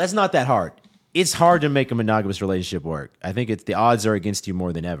little bit. That's not that hard. It's hard to make a monogamous relationship work. I think the odds are against you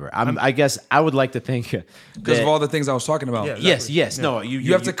more than ever. I guess I would like to think because of all the things I was talking about. Yeah, exactly. Yes. No,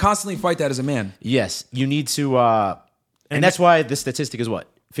 you have to constantly fight that as a man. Yes, you need to, and that's why the statistic is what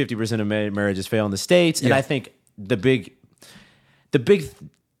 50% of marriages fail in the States. And I think the big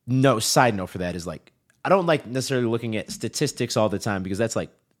side note for that is like I don't like necessarily looking at statistics all the time because that's like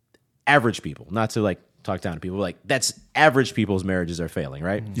average people, not to like talk down to people. Like that's average people's marriages are failing,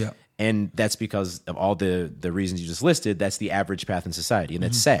 right? Yeah. And that's because of all the reasons you just listed. That's the average path in society. And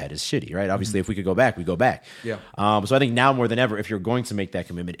that's sad. It's shitty, right? Obviously, if we could go back, we go back. Yeah. So I think now more than ever, if you're going to make that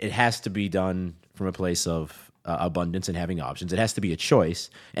commitment, it has to be done from a place of abundance and having options. It has to be a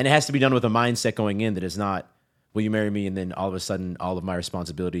choice. And it has to be done with a mindset going in that is not, will you marry me? And then all of a sudden, all of my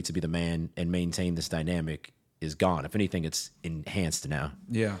responsibility to be the man and maintain this dynamic is gone. If anything, it's enhanced now.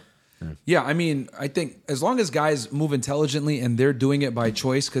 Yeah. Yeah, I mean, I think as long as guys move intelligently and they're doing it by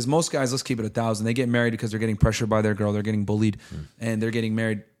choice, because most guys, let's keep it 1,000, they get married because they're getting pressured by their girl, they're getting bullied, and they're getting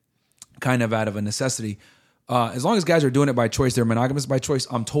married kind of out of a necessity. As long as guys are doing it by choice, they're monogamous by choice,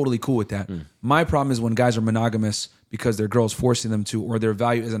 I'm totally cool with that. My problem is when guys are monogamous because their girl's forcing them to, or their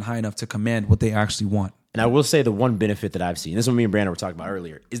value isn't high enough to command what they actually want. And I will say the one benefit that I've seen, this is what me and Brandon were talking about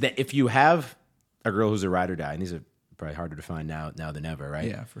earlier, is that if you have a girl who's a ride or die, and these are probably harder to find now than ever, right?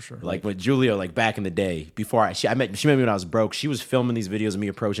 Yeah, for sure. Like with Julio, like back in the day, before she met me when I was broke. She was filming these videos of me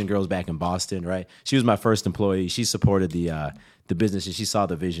approaching girls back in Boston, right? She was my first employee. She supported the business, and she saw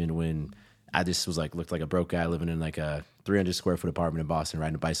the vision when I just was like, looked like a broke guy living in like a 300 square foot apartment in Boston,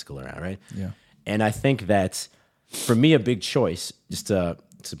 riding a bicycle around, right? Yeah. And I think that for me, a big choice, just to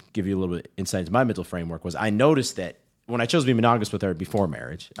give you a little bit of insight into my mental framework, was I noticed that when I chose to be monogamous with her before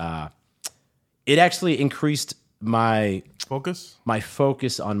marriage, it actually increased my focus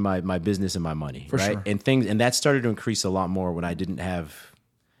on my business and my money, For right? sure. And that started to increase a lot more when I didn't have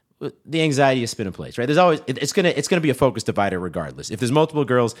the anxiety is spin in place, right? There's always it's gonna be a focus divider regardless. If there's multiple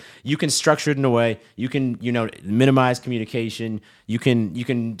girls, you can structure it in a way you can minimize communication. You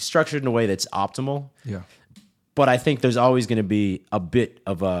can structure it in a way that's optimal. Yeah. But I think there's always going to be a bit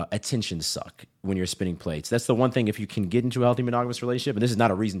of a attention suck when you're spinning plates. That's the one thing. If you can get into a healthy monogamous relationship, and this is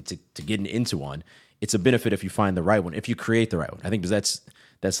not a reason to get into one, it's a benefit if you find the right one, if you create the right one. I think that's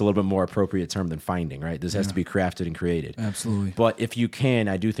a little bit more appropriate term than finding, right? This has to be crafted and created. Absolutely. But if you can,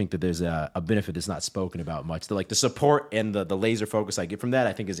 I do think that there's a benefit that's not spoken about much. The support and the laser focus I get from that,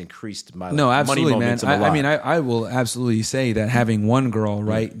 I think has increased my absolutely, money man. momentum a lot. I mean, I will absolutely say that having one girl,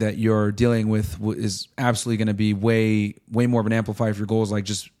 right, that you're dealing with is absolutely going to be way more of an amplifier for your goals, like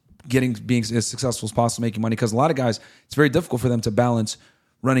just being as successful as possible, making money. Because a lot of guys, it's very difficult for them to balance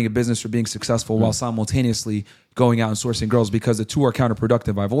running a business or being successful while simultaneously going out and sourcing girls, because the two are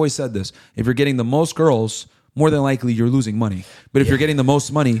counterproductive. I've always said this. If you're getting the most girls, more than likely you're losing money. But if you're getting the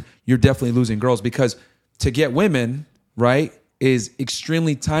most money, you're definitely losing girls, because to get women, right, is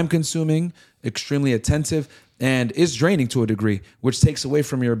extremely time consuming, extremely attentive, and is draining to a degree, which takes away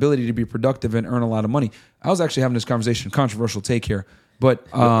from your ability to be productive and earn a lot of money. I was actually having this conversation, controversial take here, but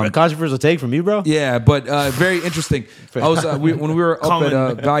a controversial take from you, bro. Yeah, but very interesting. I was when we were up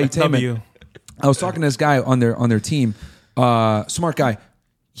at Valuetainment, I was talking to this guy on their team, smart guy.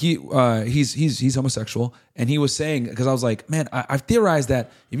 He's homosexual, and he was saying, because I was like, man, I've theorized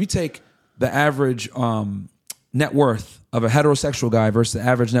that if you take the average net worth of a heterosexual guy versus the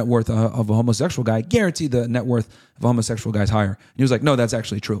average net worth of a homosexual guy, guaranteed the net worth of a homosexual guy is higher. And he was like, no, that's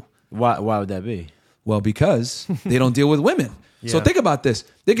actually true. Why would that be? Well, because they don't deal with women. Yeah. So think about this.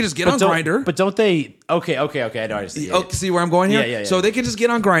 They can just get on Grindr. But don't they? Okay. I don't understand. Oh, see where I'm going here? Yeah. So they can just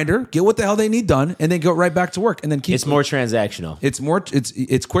get on Grindr, get what the hell they need done, and then go right back to work, and then keep. It's more transactional.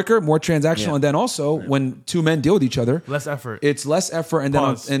 It's quicker, more transactional, and then also when two men deal with each other, less effort. It's less effort, and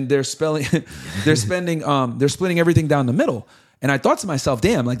then they're splitting everything down the middle. And I thought to myself,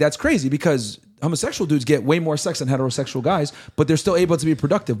 damn, like that's crazy, because homosexual dudes get way more sex than heterosexual guys, but they're still able to be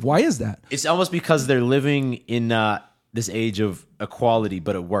productive. Why is that? It's almost because they're living in this age of equality,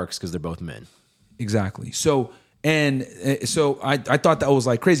 but it works because they're both men. Exactly. So I thought that was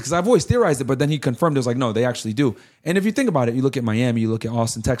like crazy, because I've always theorized it, but then he confirmed it was like, no, they actually do. And if you think about it, you look at Miami, you look at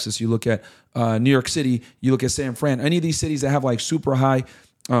Austin, Texas, you look at New York City, you look at San Fran, any of these cities that have like super high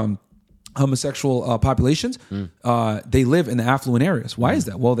homosexual populations, they live in the affluent areas. Why is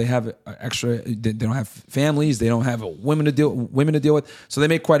that? Well, they have they don't have families, they don't have women to deal with, so they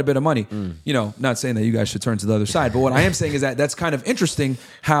make quite a bit of money. Not saying that you guys should turn to the other side, but what I am saying is that that's kind of interesting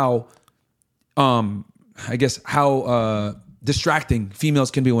how distracting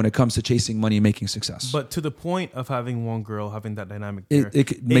females can be when it comes to chasing money and making success. But to the point of having one girl, having that dynamic there, it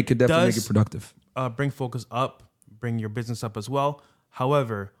could definitely make it productive. Bring focus up, bring your business up as well.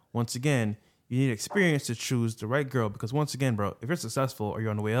 However, once again, you need experience to choose the right girl, because once again, bro, if you're successful or you're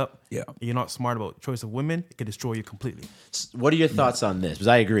on the way up, and you're not smart about choice of women, it can destroy you completely. What are your thoughts on this? Because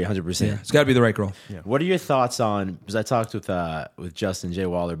I agree 100%. Yeah, it's got to be the right girl. Yeah. What are your thoughts on, because I talked with Justin J.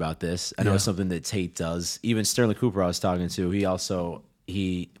 Waller about this. I know it's something that Tate does. Even Sterling Cooper I was talking to,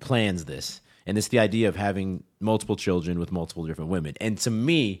 he plans this. And it's the idea of having multiple children with multiple different women. And to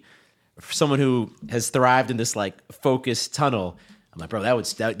me, for someone who has thrived in this like focused tunnel, I'm like, bro,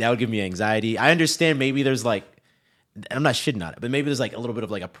 that would give me anxiety. I understand maybe there's like, I'm not shitting on it, but maybe there's like a little bit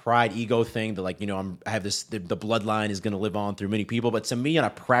of like a pride ego thing that like, I have this, the bloodline is going to live on through many people. But to me, on a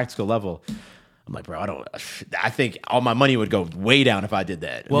practical level, I'm like, bro, I think all my money would go way down if I did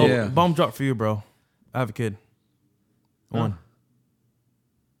that. Well, bomb drop for you, bro. I have a kid. One.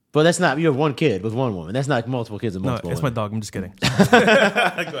 But that's not, you have one kid with one woman. That's not multiple kids and multiple it's women. my dog. I'm just kidding.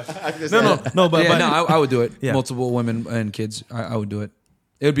 I would do it. Yeah. Multiple women and kids. I would do it.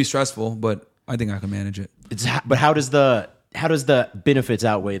 It would be stressful, but I think I can manage it. But how does the benefits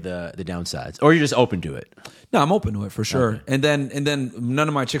outweigh the downsides? Or you're just open to it? No, I'm open to it for sure. Okay. And then none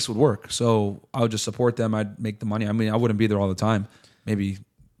of my chicks would work. So I would just support them. I'd make the money. I mean, I wouldn't be there all the time. Maybe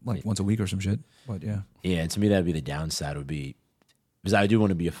like once a week or some shit. But yeah. Yeah, and to me that'd be the downside, would be because I do want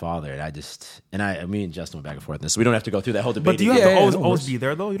to be a father, and me and Justin went back and forth on this, so we don't have to go through that whole debate. But do you again. have to always be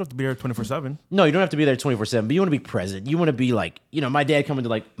there though? You don't have to be there 24/7. No, you don't have to be there 24/7, but you want to be present. You want to be like, my dad coming to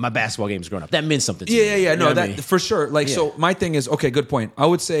like my basketball games growing up. That meant something to me. Yeah. You know No, what I that mean? for sure. Like, so my thing is, okay, good point. I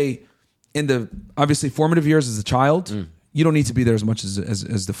would say in the obviously formative years as a child, you don't need to be there as much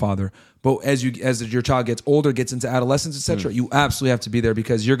as the father. But as your child gets older, gets into adolescence, etc., you absolutely have to be there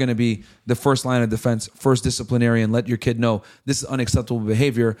because you're going to be the first line of defense, first disciplinarian. Let your kid know this is unacceptable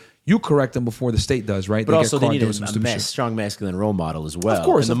behavior. You correct them before the state does, right? But also, they need doing some stupid shit. strong masculine role model as well. Of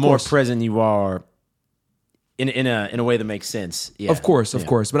course, and the more present you are, in a way that makes sense. Yeah. Of course.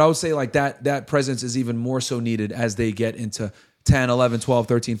 But I would say like that presence is even more so needed as they get into 10, 11, 12,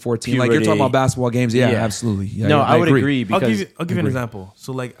 13, 14. Like you're talking about basketball games. Yeah, absolutely. Yeah, no, I would agree because I'll give you an example.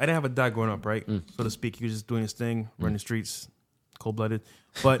 So like I didn't have a dad growing up, right? So to speak. He was just doing his thing, running the streets, cold-blooded.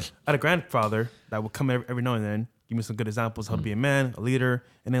 But I had a grandfather that would come every now and then, give me some good examples how to be a man, a leader,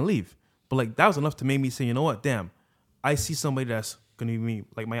 and then leave. But like that was enough to make me say, you know what, damn, I see somebody that's gonna be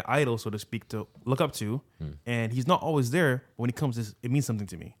like my idol, so to speak, to look up to. And he's not always there, but when he comes, it means something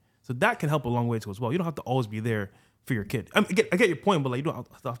to me. So that can help a long way too as well. You don't have to always be there for your kid. I get your point, but like you don't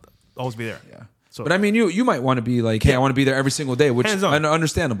have to always be there. Yeah. So, but I mean, you might want to be like, hey, I want to be there every single day, which is Hands-on.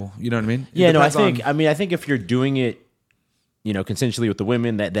 understandable. You know what I mean? Yeah, no, I think if you're doing it, consensually with the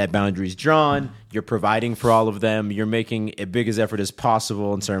women, that boundary's drawn, you're providing for all of them, you're making a big as effort as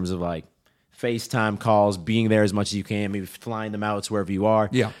possible in terms of like FaceTime calls, being there as much as you can, maybe flying them out to wherever you are.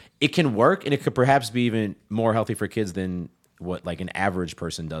 Yeah. It can work, and it could perhaps be even more healthy for kids than what like an average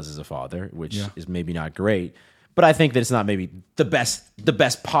person does as a father, which is maybe not great. But I think that it's not maybe the best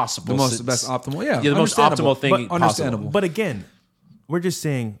possible. The best optimal. Yeah. The most optimal thing but understandable. but again, we're just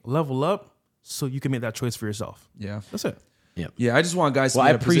saying level up so you can make that choice for yourself. Yeah. That's it. Yeah, I just want guys to Well, be I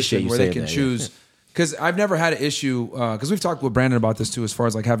in a position appreciate you where they saying can that, choose. Because I've never had an issue, because we've talked with Brandon about this too, as far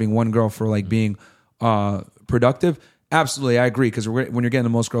as like having one girl for like being productive. Absolutely, I agree, because when you're getting the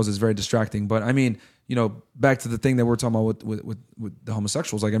most girls, it's very distracting. But I mean, back to the thing that we're talking about with the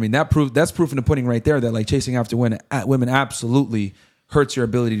homosexuals, like, I mean, that's proof in the pudding right there that like chasing after women absolutely hurts your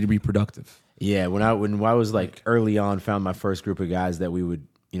ability to be productive. Yeah, when I was like early on, found my first group of guys that we would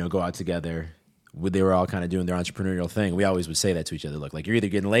go out together. They were all kind of doing their entrepreneurial thing. We always would say that to each other. Look, like you're either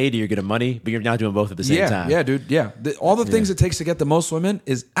getting laid or you're getting money, but you're not doing both at the same time. Yeah, dude. Yeah. All the things it takes to get the most women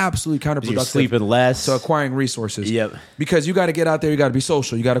is absolutely counterproductive. You're sleeping less. To acquiring resources. Yep. Because you got to get out there, you got to be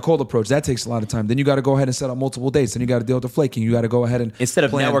social, you got a cold approach. That takes a lot of time. Then you got to go ahead and set up multiple dates. Then you got to deal with the flaking. You got to go ahead and instead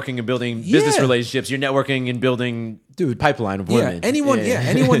of plan. networking and building business relationships, you're networking and building pipeline of women. Anyone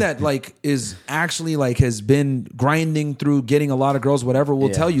that like is actually like has been grinding through getting a lot of girls, whatever, will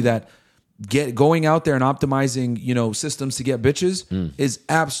tell you that going out there and optimizing, systems to get bitches is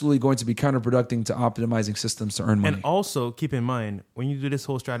absolutely going to be counterproductive to optimizing systems to earn money. And also keep in mind, when you do this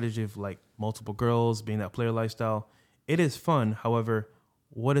whole strategy of like multiple girls, being that player lifestyle, it is fun. However,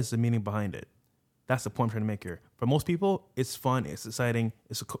 what is the meaning behind it? That's the point I'm trying to make here. For most people, it's fun, it's exciting,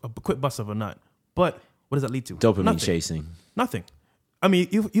 it's a quick bust of a nut. But what does that lead to? Dopamine chasing. Nothing. I mean,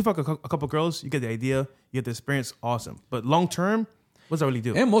 you fuck a couple girls, you get the idea, you get the experience, awesome. But long term, what does that really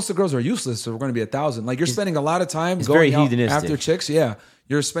do? And most of the girls are useless, so we're going to be 1,000. Like, you're spending a lot of time very going out hedonistic. after chicks. Yeah.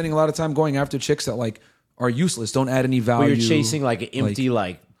 You're spending a lot of time going after chicks that, like, are useless, don't add any value. Well, you're chasing, like, an empty,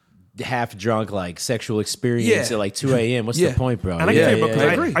 like half drunk, like, sexual experience at, like, 2 a.m. What's the point, bro? And I can tell you, bro, 'cause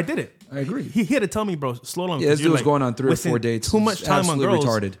I agree. I did it. I agree. He had to tell me, bro, slow down. Yeah, this dude was like, going on 3 or 4 dates. Too much time on girls.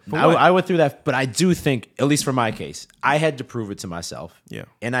 Retarded. I went through that, but I do think, at least for my case, I had to prove it to myself. Yeah.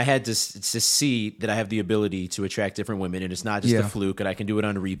 And I had to see that I have the ability to attract different women, and it's not just a fluke, and I can do it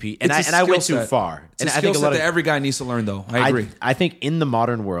on a repeat. And I went too far. It's a skill set that every guy needs to learn, though. I agree. I think in the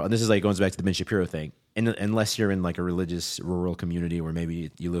modern world, and this is like goes back to the Ben Shapiro thing, unless you're in like a religious rural community where maybe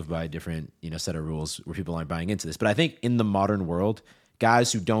you live by a different set of rules where people aren't buying into this. But I think in the modern world,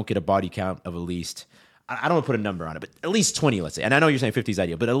 guys who don't get a body count of at least, I don't want to put a number on it, but at least 20, let's say. And I know you're saying 50 is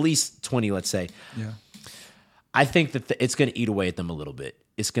ideal, but at least 20, let's say. Yeah. I think that it's going to eat away at them a little bit.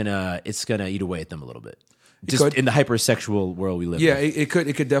 It's gonna eat away at them a little bit. Just in the hypersexual world we live in. Yeah, it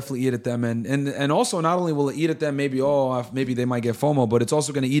could definitely eat at them. And also, not only will it eat at them, maybe they might get FOMO, but it's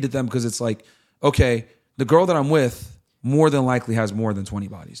also going to eat at them because it's like, okay, the girl that I'm with more than likely has more than 20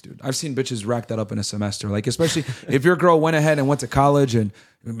 bodies, dude. I've seen bitches rack that up in a semester. Like, especially if your girl went ahead and went to college and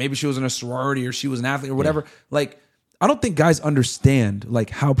maybe she was in a sorority or she was an athlete or whatever. Yeah. Like, I don't think guys understand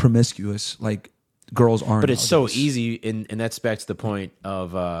like how promiscuous like girls are. But it's nowadays. So easy, and that's back to the point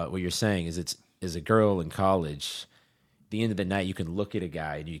of what you're saying is it's as a girl in college, the end of the night, you can look at a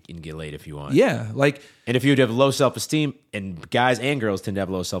guy and you can get laid if you want. Yeah, like And if you have low self-esteem, and guys and girls tend to have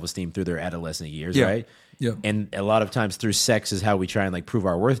low self-esteem through their adolescent years, Yeah. right? Yeah. And a lot of times through sex is how we try and like prove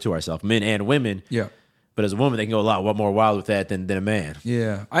our worth to ourselves, men and women. yeah, But as a woman, they can go a lot more wild with that than a man.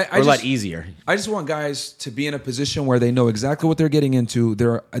 yeah. Or a lot easier. I just want guys to be in a position where they know exactly what they're getting into.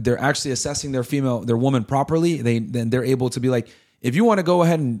 They're actually assessing their woman properly. Then they're able to be like, if you want to go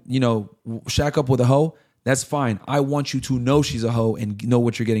ahead and shack up with a hoe, that's fine. I want you to know she's a hoe and know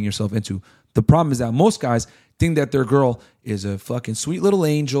what you're getting yourself into. The problem is that most guys think that their girl is a fucking sweet little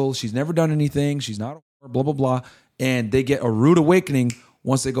angel. She's never done anything. She's not a blah, blah, blah. And they get a rude awakening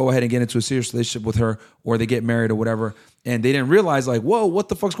once they go ahead and get into a serious relationship with her, or they get married or whatever. And they didn't realize like, whoa, what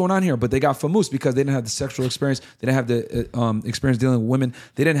the fuck's going on here? But they got famous because they didn't have the sexual experience. They didn't have the experience dealing with women.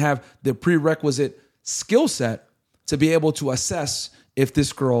 They didn't have the prerequisite skill set to be able to assess if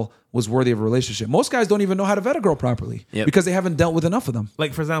this girl was worthy of a relationship. Most guys don't even know how to vet a girl properly because they haven't dealt with enough of them.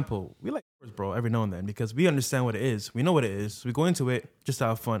 Like, for example, we like bro every now and then because we understand what it is. We know what it is. We go into it just to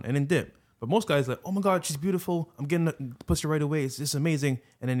have fun and then dip. But most guys like, oh my God, she's beautiful. I'm getting the pussy right away. It's amazing.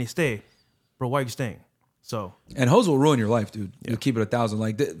 And then they stay. Bro, why are you staying? So. And hoes will ruin your life, dude. You keep it 1,000.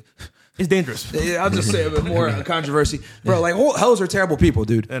 Like, it's dangerous. I'll just say a bit more controversy. Bro, like, hoes are terrible people,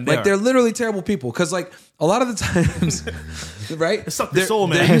 dude. And they're literally terrible people. Because, like, a lot of the times, right? It sucked the soul,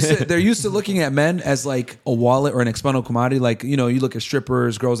 man. They're used to looking at men as, like, a wallet or an expendable commodity. Like, you look at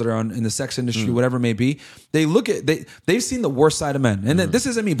strippers, girls that are in the sex industry, whatever it may be. They've seen the worst side of men. And this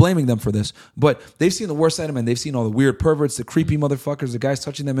isn't me blaming them for this, but they've seen the worst side of men. They've seen all the weird perverts, the creepy motherfuckers, the guys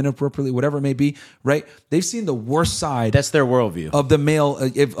touching them inappropriately, whatever it may be, right? They've seen the worst side. That's their worldview. Of the male,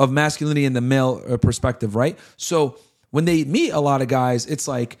 of masculinity and the male perspective, right? So when they meet a lot of guys, it's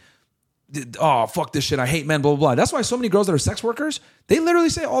like, oh, fuck this shit. I hate men, blah, blah, blah. That's why so many girls that are sex workers, they literally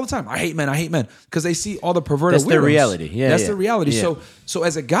say all the time, I hate men, because they see all the perverted That's their weirdos. reality. Yeah, That's their reality. Yeah. So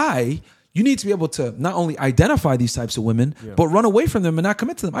as a guy, you need to be able to not only identify these types of women, but run away from them and not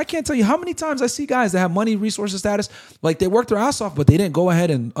commit to them. I can't tell you how many times I see guys that have money, resources, status, like they work their ass off, but they didn't go ahead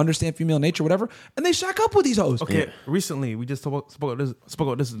and understand female nature, whatever, and they shack up with these hoes. Okay, recently we just spoke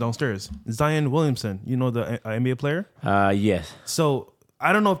about this downstairs. Zion Williamson, you know the NBA player? Yes. So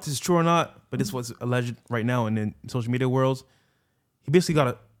I don't know if this is true or not, but this was alleged right now in social media worlds. He basically got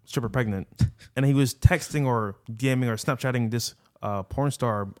a stripper pregnant, and he was texting or DMing or Snapchatting this porn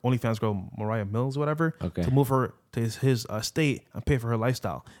star, OnlyFans girl, Mariah Mills, whatever, to move her to his state and pay for her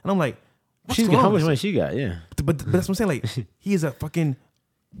lifestyle. And I'm like, How much money she got? Yeah. But that's what I'm saying. Like, he is a fucking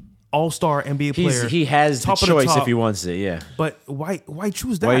all-star NBA player. He has the choice if he wants it, yeah. But why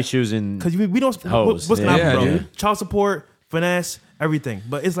choose that? Why are you choosing Because we don't... hoes? What's gonna happen, bro? dude. Child support, finesse, everything.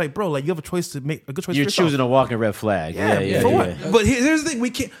 But it's like, bro, like, you have a choice to make a good choice You're for yourself. choosing a walking red flag. Yeah, for what? But here's the thing: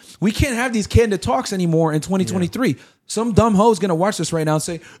 we can't have these candid talks anymore in 2023. Some dumb hoe's gonna watch this right now and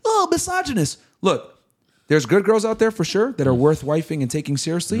say, "Oh, misogynist." Look, there's good girls out there for sure that are worth wifing and taking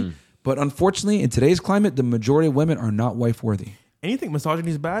seriously. But unfortunately, in today's climate, the majority of women are not wife worthy. And you think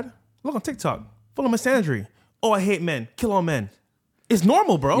misogyny is bad? Look on TikTok, full of misandry. Oh, I hate men. Kill all men. It's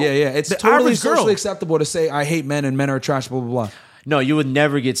normal, bro. Yeah. It's the totally average girl. socially acceptable to say I hate men and men are trash. Blah blah blah. No, you would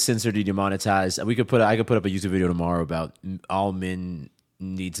never get censored or demonetized. I could put up a YouTube video tomorrow about all men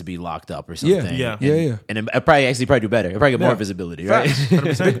need to be locked up or something. Yeah. And it probably do better. It probably get more visibility, right?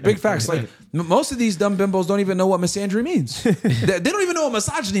 Facts. big facts. Like most of these dumb bimbos don't even know what misandry means. They don't even know what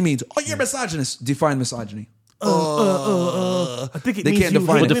misogyny means. Oh, you're misogynist. Define misogyny. I think it They means can't you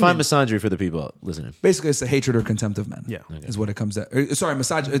define hate it. Define women. misandry for the people listening. Basically, it's the hatred or contempt of men. Yeah. Is what it comes at.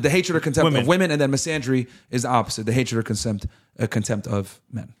 The hatred or contempt of women, and then misandry is the opposite. The hatred or contempt of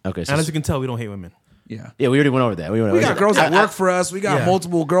men. Okay. So And as you can tell, we don't hate women. Yeah. yeah, we already went over that. We got girls that work for us. We got Yeah.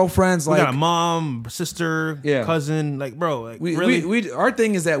 multiple girlfriends. We Like got a mom, sister, cousin. Like, bro, like, really? our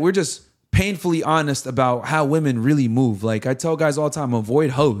thing is that we're just painfully honest about how women really move. Like I tell guys all the time,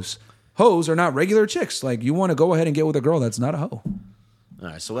 avoid hoes. Hoes are not regular chicks. Like you want to go ahead and get with a girl that's not a hoe. All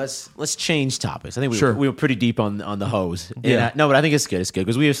right, so let's change topics. I think Sure. we were pretty deep on the hose. And Yeah. but I think it's good. It's good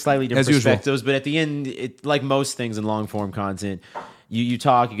because we have slightly different As usual. perspectives. But at the end, it like most things in long form content, you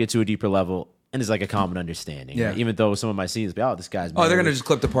talk, you get to a deeper level, and there's like a common understanding. Yeah. Right? Even though some of my scenes be, this guy's. Oh, they're married. gonna just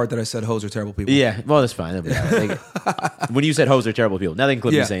clip the part that I said hoes are terrible people. Yeah, well, that's fine. Like, when you said hoes are terrible people, now they can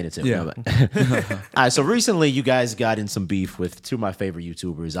clip Yeah. me saying it too. Yeah. No, but- All right, so recently you guys got in some beef with two of my favorite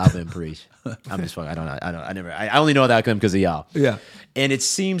YouTubers, Alba and Preach. I'm just fucking. I only know that because of y'all. Yeah. And it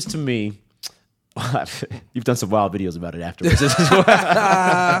seems to me, you've done some wild videos about it afterwards.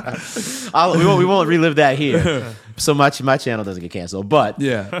 we won't relive that here. So my channel doesn't get canceled, but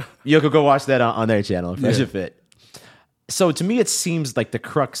Yeah. you could go watch that on their channel, Fresh&Fit. So to me, it seems like the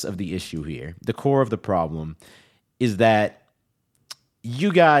crux of the issue here, the core of the problem, is that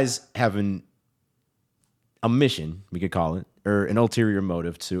you guys have a mission, we could call it, or an ulterior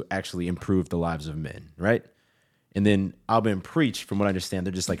motive to actually improve the lives of men, right? And then Alba and Preach, from what I understand,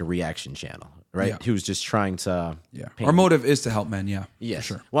 they're just like a reaction channel, right? Yeah. Who's just trying to... Yeah. paint- Our motive is to help men, yeah. Yes.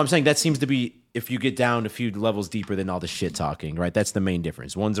 For sure. Well, I'm saying that seems to be, if you get down a few levels deeper than all the shit talking, right? That's the main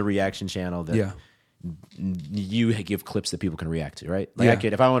difference. One's a reaction channel that Yeah. you give clips that people can react to, right? Like Yeah. I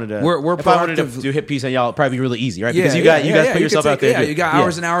could, if I wanted to, We're if I wanted to proactive- do hit piece on y'all, it'd probably be really easy, right? Because you guys put You yourself could out there. Yeah, to- you got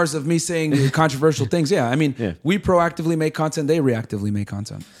hours and hours of me saying controversial things. Yeah, I mean, Yeah. we proactively make content; they reactively make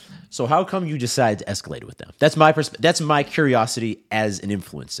content. So how come you decide to escalate with them? That's my that's my curiosity as an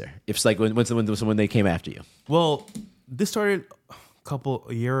influencer. If it's like when they came after you. Well, this started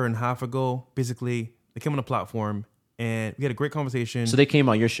a year and a half ago. Basically, they came on a platform and we had a great conversation. So they came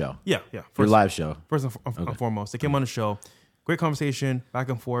on your show, yeah. your live show. First and foremost, they came on the show. Great conversation, back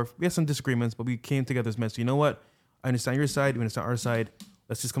and forth. We had some disagreements, but we came together as men. So you know what? I understand your side. We understand our side.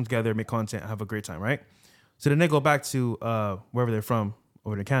 Let's just come together, make content, have a great time, right? So then they go back to wherever they're from,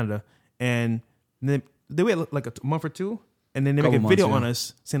 over to Canada, and then they wait like a month or two, and then they make a Couple video months, on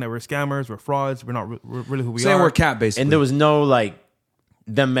us saying that we're scammers, we're frauds, we're not really who we Saying are. we're cat, basically. And there was no like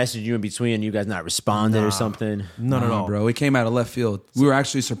them messaging you in between and you guys not responded or something. None at all, bro. It came out of left field. We were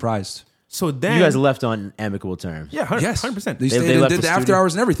actually surprised. So then You guys left on amicable terms. yeah, 100%. They stayed they and left did the the after studio.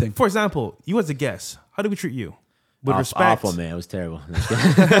 hours and everything. For example, you as a guest, how did we treat you? With respect. Awful, man. It was terrible.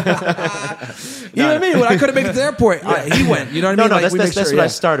 You know what I mean? When I couldn't make it to the airport, he went. You know what I mean? No, Like, that's we make that's sure, what I yeah.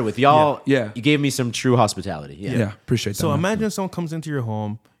 started with. Y'all, Yeah. you gave me some true hospitality. Yeah. Yeah, appreciate that. So man. imagine someone comes into your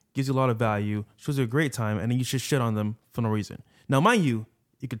home, gives you a lot of value, shows you a great time, and then you should shit on them for no reason. Now, mind you,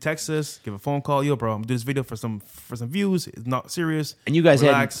 you could text us, give a phone call. Yo, bro, I'm doing this video for some views. It's not serious. And you guys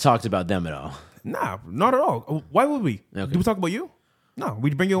Relax. hadn't talked about them at all. Nah, not at all. Why would we? Okay. Do we talk about you? No,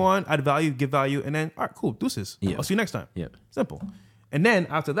 we bring you on, add value, give value, and then all right, cool, deuces. Yeah. I'll see you next time. Yeah. Simple. And then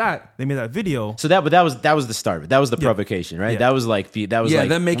after that, they made that video. So that was the start of it. That was the provocation, right? Yeah. That was like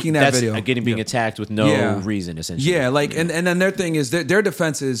them making that that's video. being attacked with no reason, essentially. Yeah, like and then their thing is their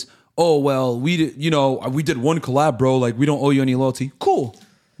defense is, oh well, we did one collab, bro. Like we don't owe you any loyalty. Cool,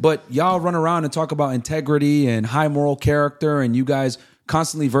 but y'all run around and talk about integrity and high moral character, and you guys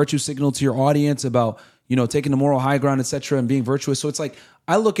constantly virtue signal to your audience about taking the moral high ground, etc., and being virtuous. So it's like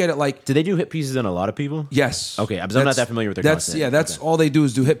I look at it like, Did they do hit pieces on a lot of people? yes, Okay, because I'm not that familiar with their that's content. yeah, that's all they do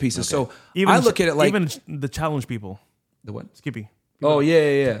is do hit pieces. So Even I look at it like even the challenge people. the what? Skippy. Oh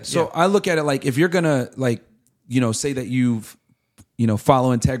yeah. So I look at it like if you're gonna say that you've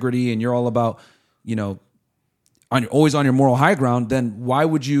follow integrity and you're all about always on your moral high ground, then why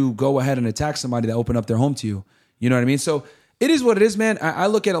would you go ahead and attack somebody that opened up their home to you? You know what I mean? So it is what it is, man. I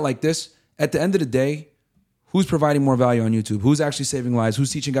look at it like this. At the end of the day, who's providing more value on YouTube? Who's actually saving lives?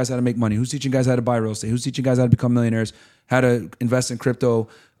 Who's teaching guys how to make money? Who's teaching guys how to buy real estate? Who's teaching guys how to become millionaires? How to invest in crypto,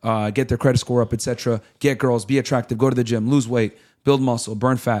 get their credit score up, etc. Get girls, be attractive, go to the gym, lose weight, build muscle,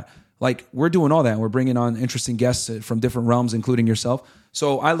 burn fat. Like we're doing all that. We're bringing on interesting guests from different realms, including yourself.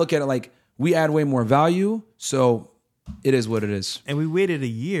 So I look at it like we add way more value. So it is what it is. And we waited a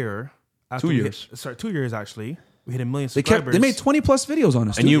year. After 2 years. 2 years actually. We hit 1 million They subscribers. they made 20 plus videos on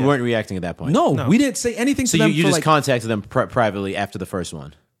us. And dude. you weren't reacting at that point. No, we didn't say anything So to them you for just like contacted them privately after the first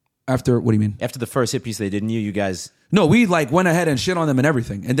one. after. What do you mean? After the first hit piece they did, you guys. No, we went ahead and shit on them and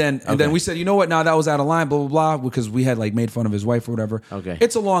everything, and then Okay. we said, you know what? Now that was out of line, blah blah blah, because we had made fun of his wife or whatever. Okay.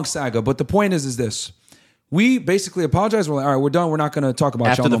 It's a long saga, but the point is this: we basically apologized. We're like, all right, we're done. We're not going to talk about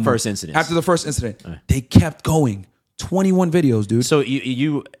After y'all the no more. first incident. After the first incident, they kept going. 21 videos, dude. So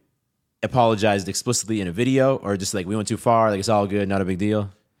you apologized explicitly in a video, or just like we went too far, like it's all good, not a big deal.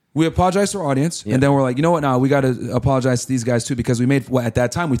 We apologized to our audience, and then we're like, you know what? Now we got to apologize to these guys too, because we made at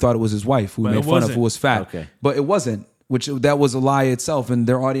that time we thought it was his wife who we But made it fun of, wasn't. who was fat, Okay. but it wasn't. That was a lie itself, and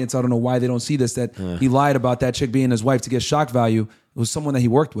their audience, I don't know why they don't see this. That he lied about that chick being his wife to get shock value. It was someone that he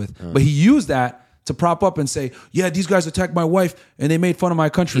worked with, but he used that to prop up and say, yeah, these guys attacked my wife and they made fun of my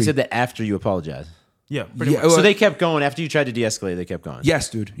country. He said that after you apologized. Yeah, pretty Yeah, much. So they kept going after you tried to de-escalate. They kept going. Yes,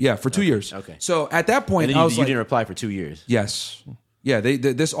 dude. Yeah, for 2 years. Okay. So at that point, And then I you was like, didn't reply for 2 years. yes. Yeah,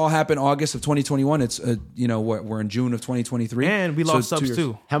 this all happened August of 2021. It's we're in June of 2023, And we So lost 2 subs years.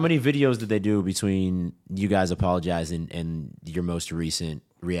 too. How many videos did they do between you guys apologizing and your most recent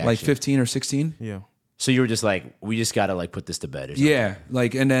reaction? Like 15 or 16. Yeah. So you were just like, we just gotta put this to bed. Or something. Yeah,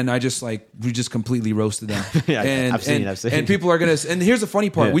 and then I just we just completely roasted them. Yeah, and, I've seen. And people are gonna. And here's the funny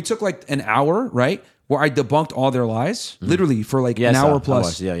part: Yeah. we took an hour, right, where I debunked all their lies, literally for Yeah, an I saw. hour I plus.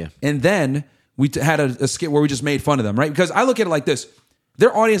 watched. Yeah. And then we had a skit where we just made fun of them, right? Because I look at it like this: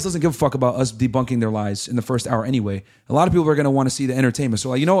 Their audience doesn't give a fuck about us debunking their lies in the first hour anyway. A lot of people are going to want to see the entertainment. So,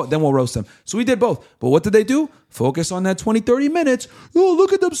 like, you know what? Then we'll roast them. So we did both. But what did they do? Focus on that 20, 30 minutes. Oh,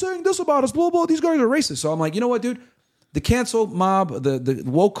 look at them saying this about us. Blah, blah. These guys are racist. So I'm like, you know what, dude? The cancel mob, the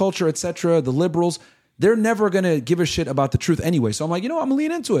woke culture, etc., the liberals, they're never going to give a shit about the truth anyway. So I'm like, you know what? I'm going to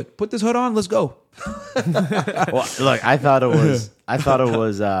lean into it. Put this hood on. Let's go. Well, look, I thought it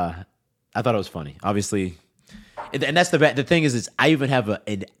was funny. Obviously, and that's the thing is I even have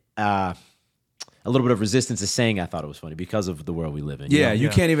a little bit of resistance to saying I thought it was funny because of the world we live in. Yeah, you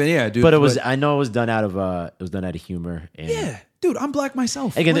can't even, dude. But I know it was done out of humor. And yeah, dude, I'm black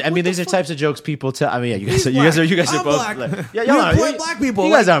myself. Again, What- I mean, what these the are fuck? types of jokes people tell. I mean, yeah, you guys I'm are both black. like, yeah, We y'all are employ black people.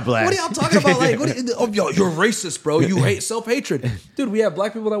 You guys aren't black. What are y'all talking about? Like, you're racist, bro. You hate self-hatred. Dude, we have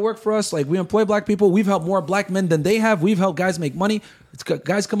black people that work for us. Like, we employ black people. We've helped more black men than they have. We've helped guys make money.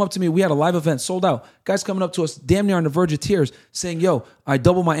 Guys come up to me. We had a live event sold out. Guys coming up to us damn near on the verge of tears saying, yo, I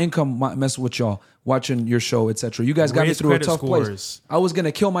double my income messing with y'all, watching your show, etc. You guys got me Raise through a credit tough scores. place. I was going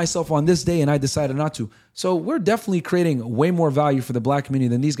to kill myself on this day and I decided not to. So we're definitely creating way more value for the black community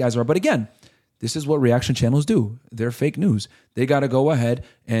than these guys are. But again, this is what reaction channels do. They're fake news. They got to go ahead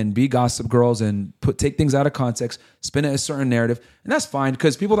and be gossip girls and take things out of context, spin it a certain narrative. And that's fine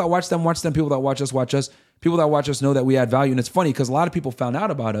because people that watch them. People that watch us. People that watch us know that we add value. And it's funny because a lot of people found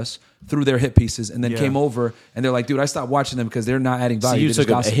out about us through their hit pieces and then came over and they're like, dude, I stopped watching them because they're not adding value. So you They took just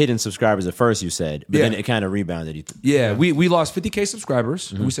a gossip. hit in subscribers at first, you said, but then it kind of rebounded. Yeah, we lost 50K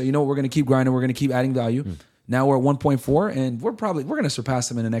subscribers. And we said, you know what, we're going to keep grinding. We're going to keep adding value. Now we're at 1.4 and we're going to surpass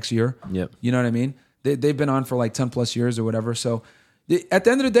them in the next year. Yep. You know what I mean? They've been on for like 10 plus years or whatever. So at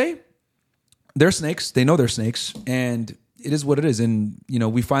the end of the day, they're snakes. They know they're snakes. And it is what it is. And, you know,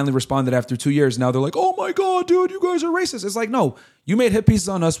 we finally responded after 2 years. Now they're like, oh my God, dude, you guys are racist. It's like, no, you made hit pieces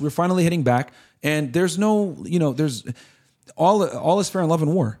on us. We're finally hitting back. And there's no, you know, there's all is fair in love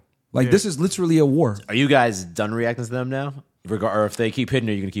and war. Like this is literally a war. Are you guys done reacting to them now? Or if they keep hitting,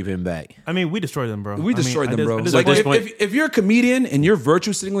 are you going to keep hitting back? I mean, we destroyed them, bro. We destroyed them, bro. I just- Like, at this point- if you're a comedian and you're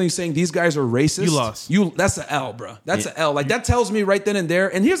virtue signaling saying these guys are racist, You lost. That's an L, bro. That's an L. Like that tells me right then and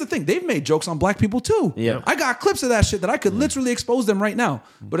there. And here's the thing: they've made jokes on black people too. Yeah. I got clips of that shit that I could literally expose them right now.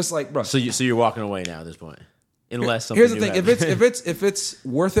 But it's like, bro. So you're walking away now at this point, unless something. Here's the new thing: happens. if it's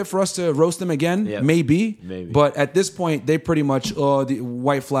worth it for us to roast them again, Yeah. maybe. Maybe. But at this point, they pretty much the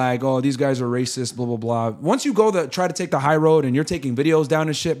white flag. Oh, these guys are racist. Blah blah blah. Once you go try to take the high road and you're taking videos down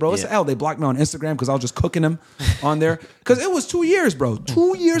and shit, bro, it's Yeah. an L. They blocked me on Instagram because I was just cooking them on there because it was 2 years, bro.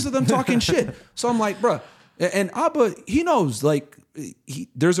 2 years of them talking shit. So I'm like, bro, and Abba, he knows like.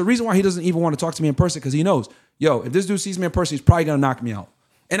 There's a reason why he doesn't even want to talk to me in person because he knows, yo, if this dude sees me in person, he's probably gonna knock me out.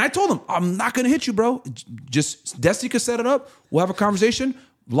 And I told him, I'm not gonna hit you, bro. Just Destiny could set it up. We'll have a conversation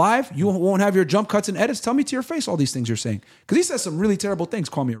live. You won't have your jump cuts and edits. Tell me to your face all these things you're saying because he says some really terrible things.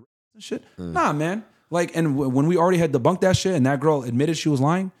 Call me a and shit. Nah, man. Like, and when we already had debunked that shit and that girl admitted she was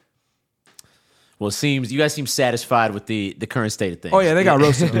lying. Well, it seems you guys seem satisfied with the current state of things. Oh yeah, they got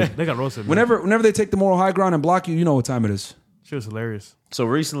roasted. Dude. They got roasted. Man. Whenever they take the moral high ground and block you, you know what time it is. She was hilarious. So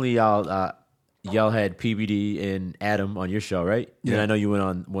recently, y'all had PBD and Adam on your show, right? Yeah. And I know you went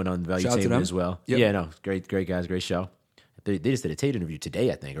on Value Shout out to Tainment them. as well. Yep. Yeah, no, great guys, great show. They just did a Tate interview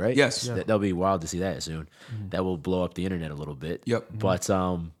today, I think, right? Yes. Yeah. That'll be wild to see that soon. That will blow up the internet a little bit. Yep. But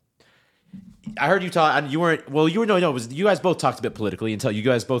I heard you talk. You weren't. Well, you were. No. It was you guys both talked a bit politically until you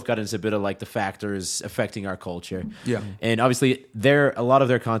guys both got into a bit of like the factors affecting our culture. Yeah. And obviously, a lot of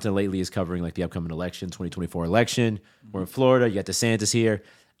their content lately is covering like the upcoming election, 2024 election. We're in Florida. You got DeSantis here.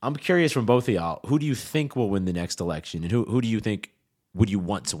 I'm curious from both of y'all. Who do you think will win the next election, and who do you think would you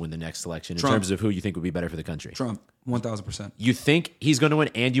want to win the next election in Trump. terms of who you think would be better for the country? Trump, 1,000%. You think he's going to win,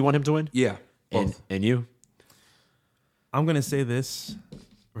 and you want him to win? Yeah. Both. And you? I'm gonna say this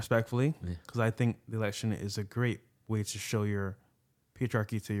respectfully because I think the election is a great way to show your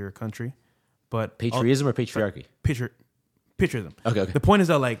patriarchy to your country. But Patriotism or patriarchy? patriotism. Okay. The point is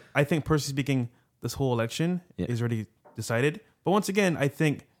that, like, I think personally speaking, this whole election Yeah. is already decided. But once again, I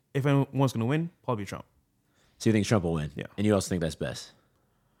think if anyone's gonna win, probably Trump. So you think Trump will win? Yeah. And you also think that's best?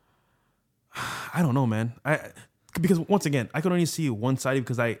 I don't know, man. Because once again, I can only see one side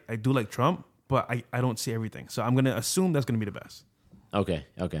because I do like Trump, but I don't see everything. So I'm gonna assume that's gonna be the best. Okay.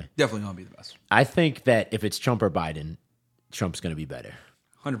 Definitely gonna be the best. I think that if it's Trump or Biden, Trump's going to be better.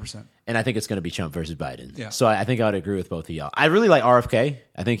 100%. And I think it's going to be Trump versus Biden. Yeah. So I think I would agree with both of y'all. I really like RFK.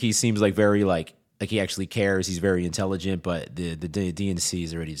 I think he seems like very like like he actually cares. He's very intelligent, but the DNC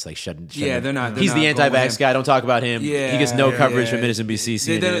is already just like shutting. Yeah, they're not. He's the anti-vax guy. Don't talk about him. Yeah, he gets no coverage from yeah. MSNBC.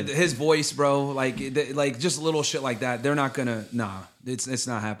 CNN. His voice, bro, like just little shit like that. They're not gonna. Nah, it's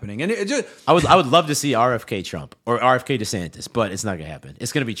not happening. And it just, I would love to see RFK Trump or RFK DeSantis, but it's not gonna happen.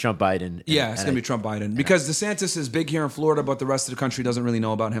 It's gonna be Trump Biden. Yeah, it's gonna be Trump Biden because DeSantis is big here in Florida, but the rest of the country doesn't really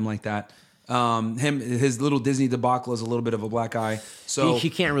know about him like that. His little Disney debacle is a little bit of a black eye. So he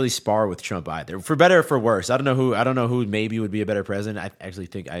can't really spar with Trump either, for better or for worse. I don't know who maybe would be a better president. I actually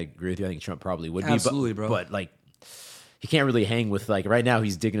think I agree with you. I think Trump probably would be. Absolutely, bro. But like, he can't really hang with like right now.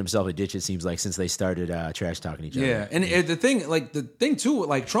 He's digging himself a ditch. It seems like since they started trash talking each other. Yeah, and the thing too,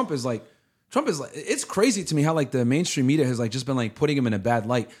 like Trump is like, it's crazy to me how like the mainstream media has like just been like putting him in a bad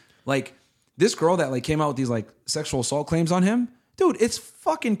light. Like this girl that like came out with these like sexual assault claims on him, dude. It's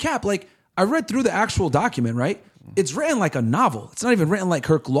fucking cap. Like I read through the actual document, right? It's written like a novel. It's not even written like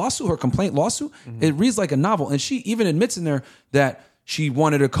her complaint lawsuit. Mm-hmm. It reads like a novel. And she even admits in there that she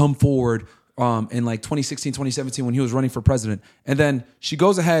wanted to come forward in like 2016, 2017 when he was running for president. And then she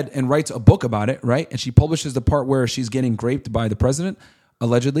goes ahead and writes a book about it, right? And she publishes the part where she's getting raped by the president,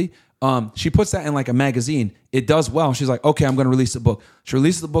 allegedly. She puts that in like a magazine. It does well. She's like, okay, I'm going to release the book. She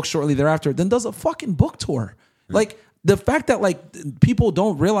releases the book shortly thereafter, then does a fucking book tour. Mm-hmm. Like, the fact that like people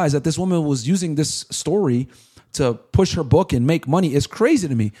don't realize that this woman was using this story to push her book and make money is crazy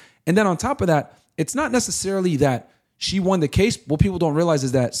to me. And then on top of that, it's not necessarily that she won the case. What people don't realize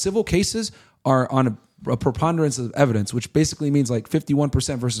is that civil cases are on a preponderance of evidence, which basically means like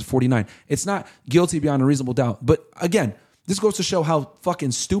 51% versus 49. It's not guilty beyond a reasonable doubt. But again, this goes to show how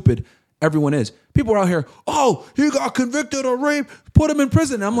fucking stupid everyone is. People are out here, oh, he got convicted of rape, put him in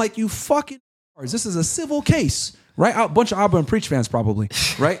prison. And I'm like, you fucking this is a civil case. Right? A bunch of Abba and Preach fans probably,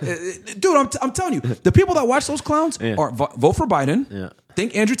 right? Dude, I'm telling you, the people that watch those clowns are vote for Biden,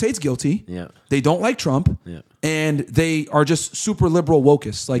 think Andrew Tate's guilty, they don't like Trump, and they are just super liberal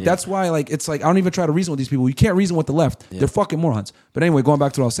wokists. Like, that's why, like, it's like, I don't even try to reason with these people. You can't reason with the left. They're fucking morons. But anyway, going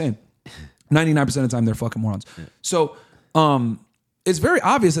back to what I was saying, 99% of the time, they're fucking morons. So, it's very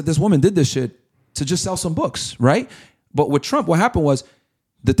obvious that this woman did this shit to just sell some books, right? But with Trump, what happened was,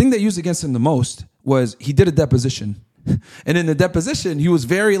 the thing that used against him the most was he did a deposition. And in the deposition, he was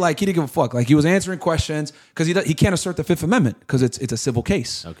very like, he didn't give a fuck. Like he was answering questions because he can't assert the Fifth Amendment because it's a civil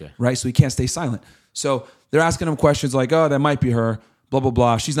case. Okay. Right? So he can't stay silent. So they're asking him questions like, oh, that might be her, blah, blah,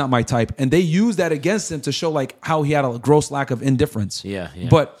 blah. She's not my type. And they use that against him to show like how he had a gross lack of indifference. Yeah.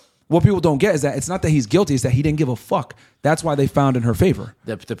 But what people don't get is that it's not that he's guilty, it's that he didn't give a fuck. That's why they found in her favor.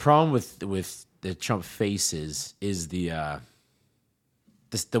 The problem with the Trump faces is the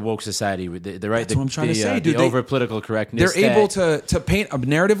woke society, the right. That's what I'm trying to say, dude. The over political correctness. They're able to paint a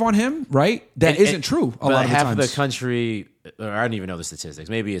narrative on him, right? That isn't true. A lot of the times, half of the country, or I don't even know the statistics.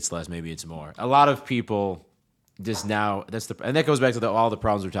 Maybe it's less, maybe it's more. A lot of people just now. And that goes back to all the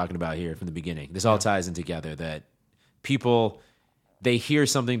problems we're talking about here from the beginning. This all ties in together. That people, they hear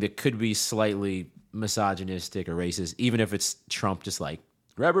something that could be slightly misogynistic or racist, even if it's Trump, just like,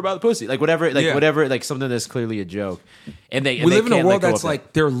 grab her by the pussy, like whatever, like something that's clearly a joke. And we live in a world that's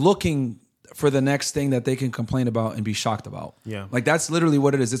like they're looking for the next thing that they can complain about and be shocked about. Yeah, like that's literally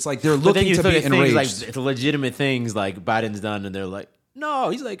what it is. It's like they're looking to be enraged. Like it's legitimate things like Biden's done, and they're like, no,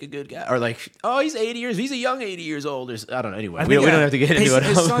 he's like a good guy, or like, oh, he's 80 years, he's a young 80 years old, or I don't know. Anyway, we don't have to get into it.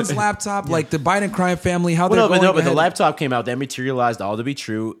 His son's laptop, like the Biden crime family, how but the laptop came out, that materialized all to be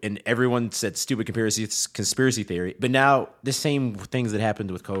true, and everyone said stupid conspiracy theory. But now the same things that happened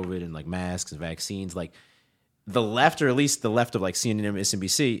with COVID and like masks and vaccines, like the left, or at least the left of like CNN and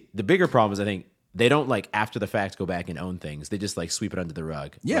MSNBC, the bigger problem is I think they don't like after the fact go back and own things. They just like sweep it under the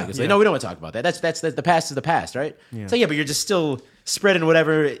rug. Yeah, like, no, we don't want to talk about that. That's the past is the past, right? Yeah. So but you're just still spreading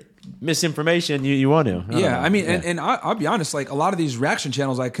whatever misinformation you want to. I mean, and I'll be honest, like a lot of these reaction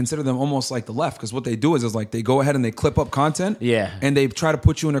channels, I consider them almost like the left because what they do is like they go ahead and they clip up content, and they try to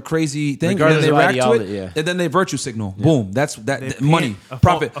put you in a crazy thing, regardless and then they react to it, and then they virtue signal. Boom, that's that money,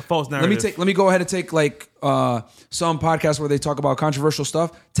 profit. A false narrative. Let me go ahead and take like some podcasts where they talk about controversial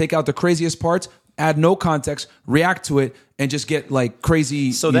stuff, take out the craziest parts, add no context, react to it, and just get like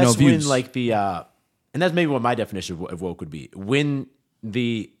crazy. So that's views. When like the and that's maybe what my definition of woke would be. When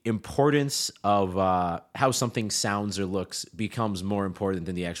the importance of how something sounds or looks becomes more important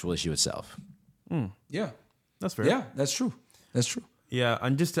than the actual issue itself. Yeah, that's fair. Yeah, that's true. That's true. Yeah,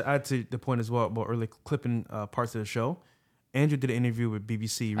 and just to add to the point as well about early clipping parts of the show, Andrew did an interview with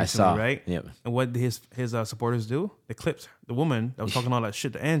BBC recently, right? Yeah. And what did his supporters do? They clipped the woman that was talking all that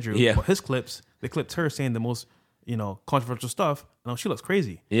shit to Andrew. Yeah. But his clips, they clipped her saying the most, controversial stuff. No, she looks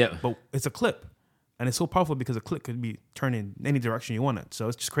crazy. Yeah. But it's a clip. And it's so powerful because a clip could be turned in any direction you want it. So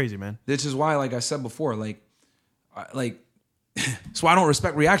it's just crazy, man. This is why, like I said before, that's why I don't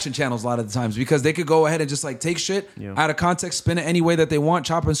respect reaction channels a lot of the times, because they could go ahead and just like take shit out of context, spin it any way that they want,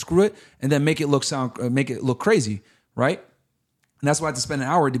 chop and screw it, and then make it look crazy, right? And that's why I had to spend an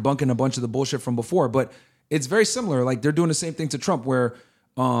hour debunking a bunch of the bullshit from before. But it's very similar. Like they're doing the same thing to Trump, where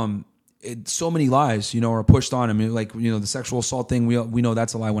so many lies, are pushed on him. Like the sexual assault thing, we know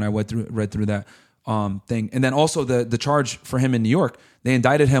that's a lie when I read through that thing. And then also the charge for him in New York. They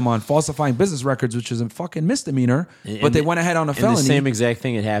indicted him on falsifying business records, which is a fucking misdemeanor. But they went ahead on a felony. The same exact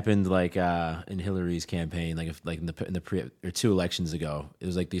thing had happened like in Hillary's campaign, like in the 2 elections ago. It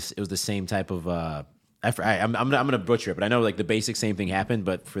was like this. It was the same type of. I'm gonna butcher it, but I know like the basic same thing happened,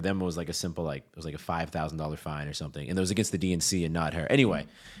 but for them it was like a simple it was like a $5,000 fine or something, and it was against the DNC and not her. Anyway,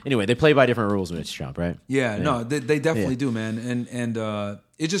 they play by different rules when it's Trump, right? Yeah. No, they definitely do, man. And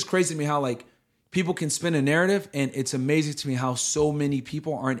it's just crazy to me how like people can spin a narrative, and it's amazing to me how so many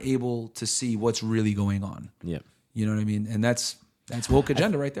people aren't able to see what's really going on. Yeah, you know what I mean, and that's woke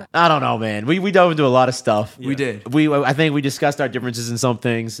agenda right there. I don't know, man. We dove into a lot of stuff. Yeah. We did. I think we discussed our differences in some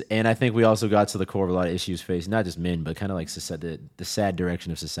things, and I think we also got to the core of a lot of issues faced not just men, but kind of like the sad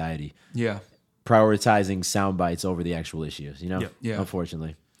direction of society. Yeah, prioritizing sound bites over the actual issues. Yeah.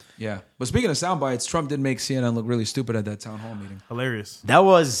 Unfortunately. Yeah, but speaking of sound bites, Trump did make CNN look really stupid at that town hall meeting. Hilarious. That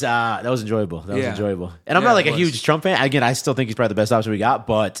was enjoyable. That was enjoyable. And I'm not like a huge Trump fan. Again, I still think he's probably the best option we got,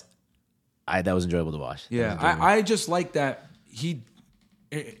 but that was enjoyable to watch. Yeah, I just like that he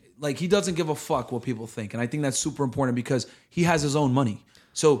doesn't give a fuck what people think, and I think that's super important because he has his own money,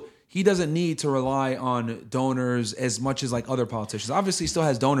 so he doesn't need to rely on donors as much as like other politicians. Obviously, he still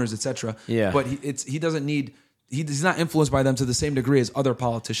has donors, etc. Yeah, but he doesn't need. He's not influenced by them to the same degree as other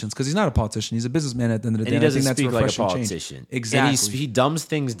politicians because he's not a politician. He's a businessman at the end of the day. And he doesn't I think speak that's like a politician. Change. Exactly. And he dumbs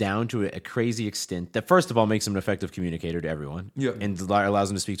things down to a crazy extent that, first of all, makes him an effective communicator to everyone. Yeah. And allows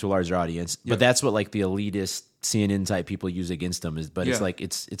him to speak to a larger audience. Yeah. But that's what like the elitist CNN type people use against him. It's like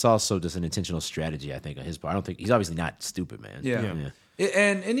it's also just an intentional strategy, I think, on his part. I don't think he's obviously not stupid, man. Yeah.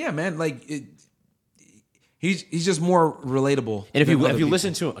 And yeah, man, like he's just more relatable. And if you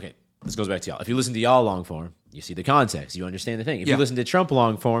listen to him, okay, this goes back to y'all. If you listen to y'all long form, you see the context. You understand the thing. If you listen to Trump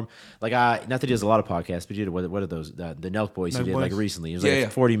long form, like not that he does a lot of podcasts, but you did what are those? The Nelk Boys he did like recently. It was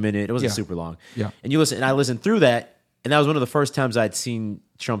like 40-minute. It wasn't super long. Yeah. And I listened through that, and that was one of the first times I'd seen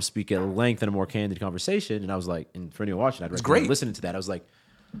Trump speak at length in a more candid conversation. And I was like, and for anyone watching, I'd recommend listening to that. I was like,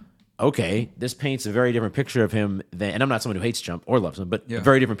 okay, this paints a very different picture of him than, and I'm not someone who hates Trump or loves him, but a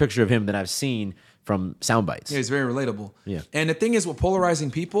very different picture of him than I've seen from sound bites. Yeah, he's very relatable. Yeah. And the thing is with polarizing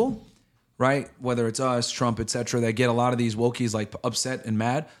people, right, whether it's us, Trump, etc., that get a lot of these wokies like upset and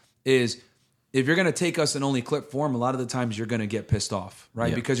mad, is if you're going to take us in only clip form, a lot of the times you're going to get pissed off, right?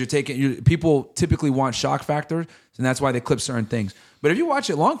 Yeah. Because people typically want shock factor, and that's why they clip certain things. But if you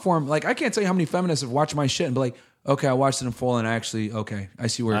watch it long form, like I can't tell you how many feminists have watched my shit and be like, okay, I watched it in full and I see where you're coming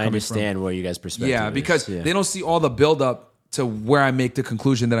from. I understand where you guys' perspective is. Yeah, because they don't see all the build up to where I make the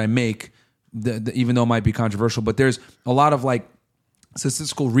conclusion that I make, even though it might be controversial. But there's a lot of like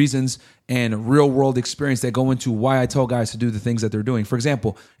statistical reasons and real world experience that go into why I tell guys to do the things that they're doing. For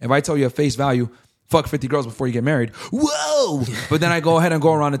example, if I tell you at face value, fuck 50 girls before you get married, whoa! But then I go ahead and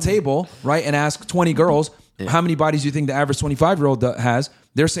go around the table, right, and ask 20 girls, how many bodies do you think the average 25-year-old has?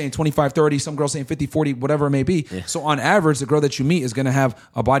 They're saying 25, 30, some girls saying 50, 40, whatever it may be. Yeah. So on average, the girl that you meet is going to have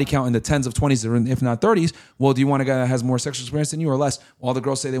a body count in the tens of 20s, if not 30s. Well, do you want a guy that has more sexual experience than you or less? All the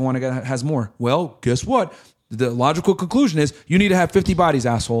girls say they want a guy that has more. Well, guess what? The logical conclusion is you need to have 50 bodies,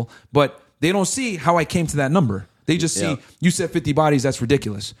 asshole. But they don't see how I came to that number. They just see, you said 50 bodies, that's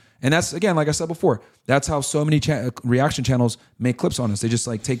ridiculous. And that's, again, like I said before, that's how so many reaction channels make clips on us. They just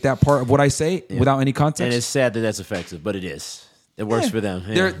like take that part of what I say without any context. And it's sad that that's effective, but it is. It works for them.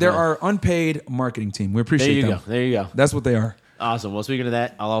 Yeah. They're our unpaid marketing team. We appreciate them. There you go. That's what they are. Awesome. Well, speaking of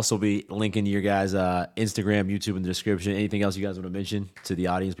that, I'll also be linking to your guys' Instagram, YouTube in the description. Anything else you guys want to mention to the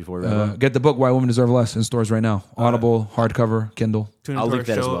audience before we wrap up? Get the book, Why Women Deserve Less, in stores right now. Audible, hardcover, Kindle. Tune I'll into link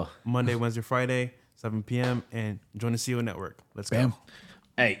our that show as well. Monday, Wednesday, Friday, 7 p.m. and join the CEO Network. Let's Bam. go.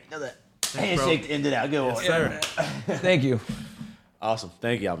 Hey, handshake to end it out. Good one. Yes, sir. Thank you. Awesome.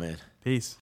 Thank y'all, man. Peace.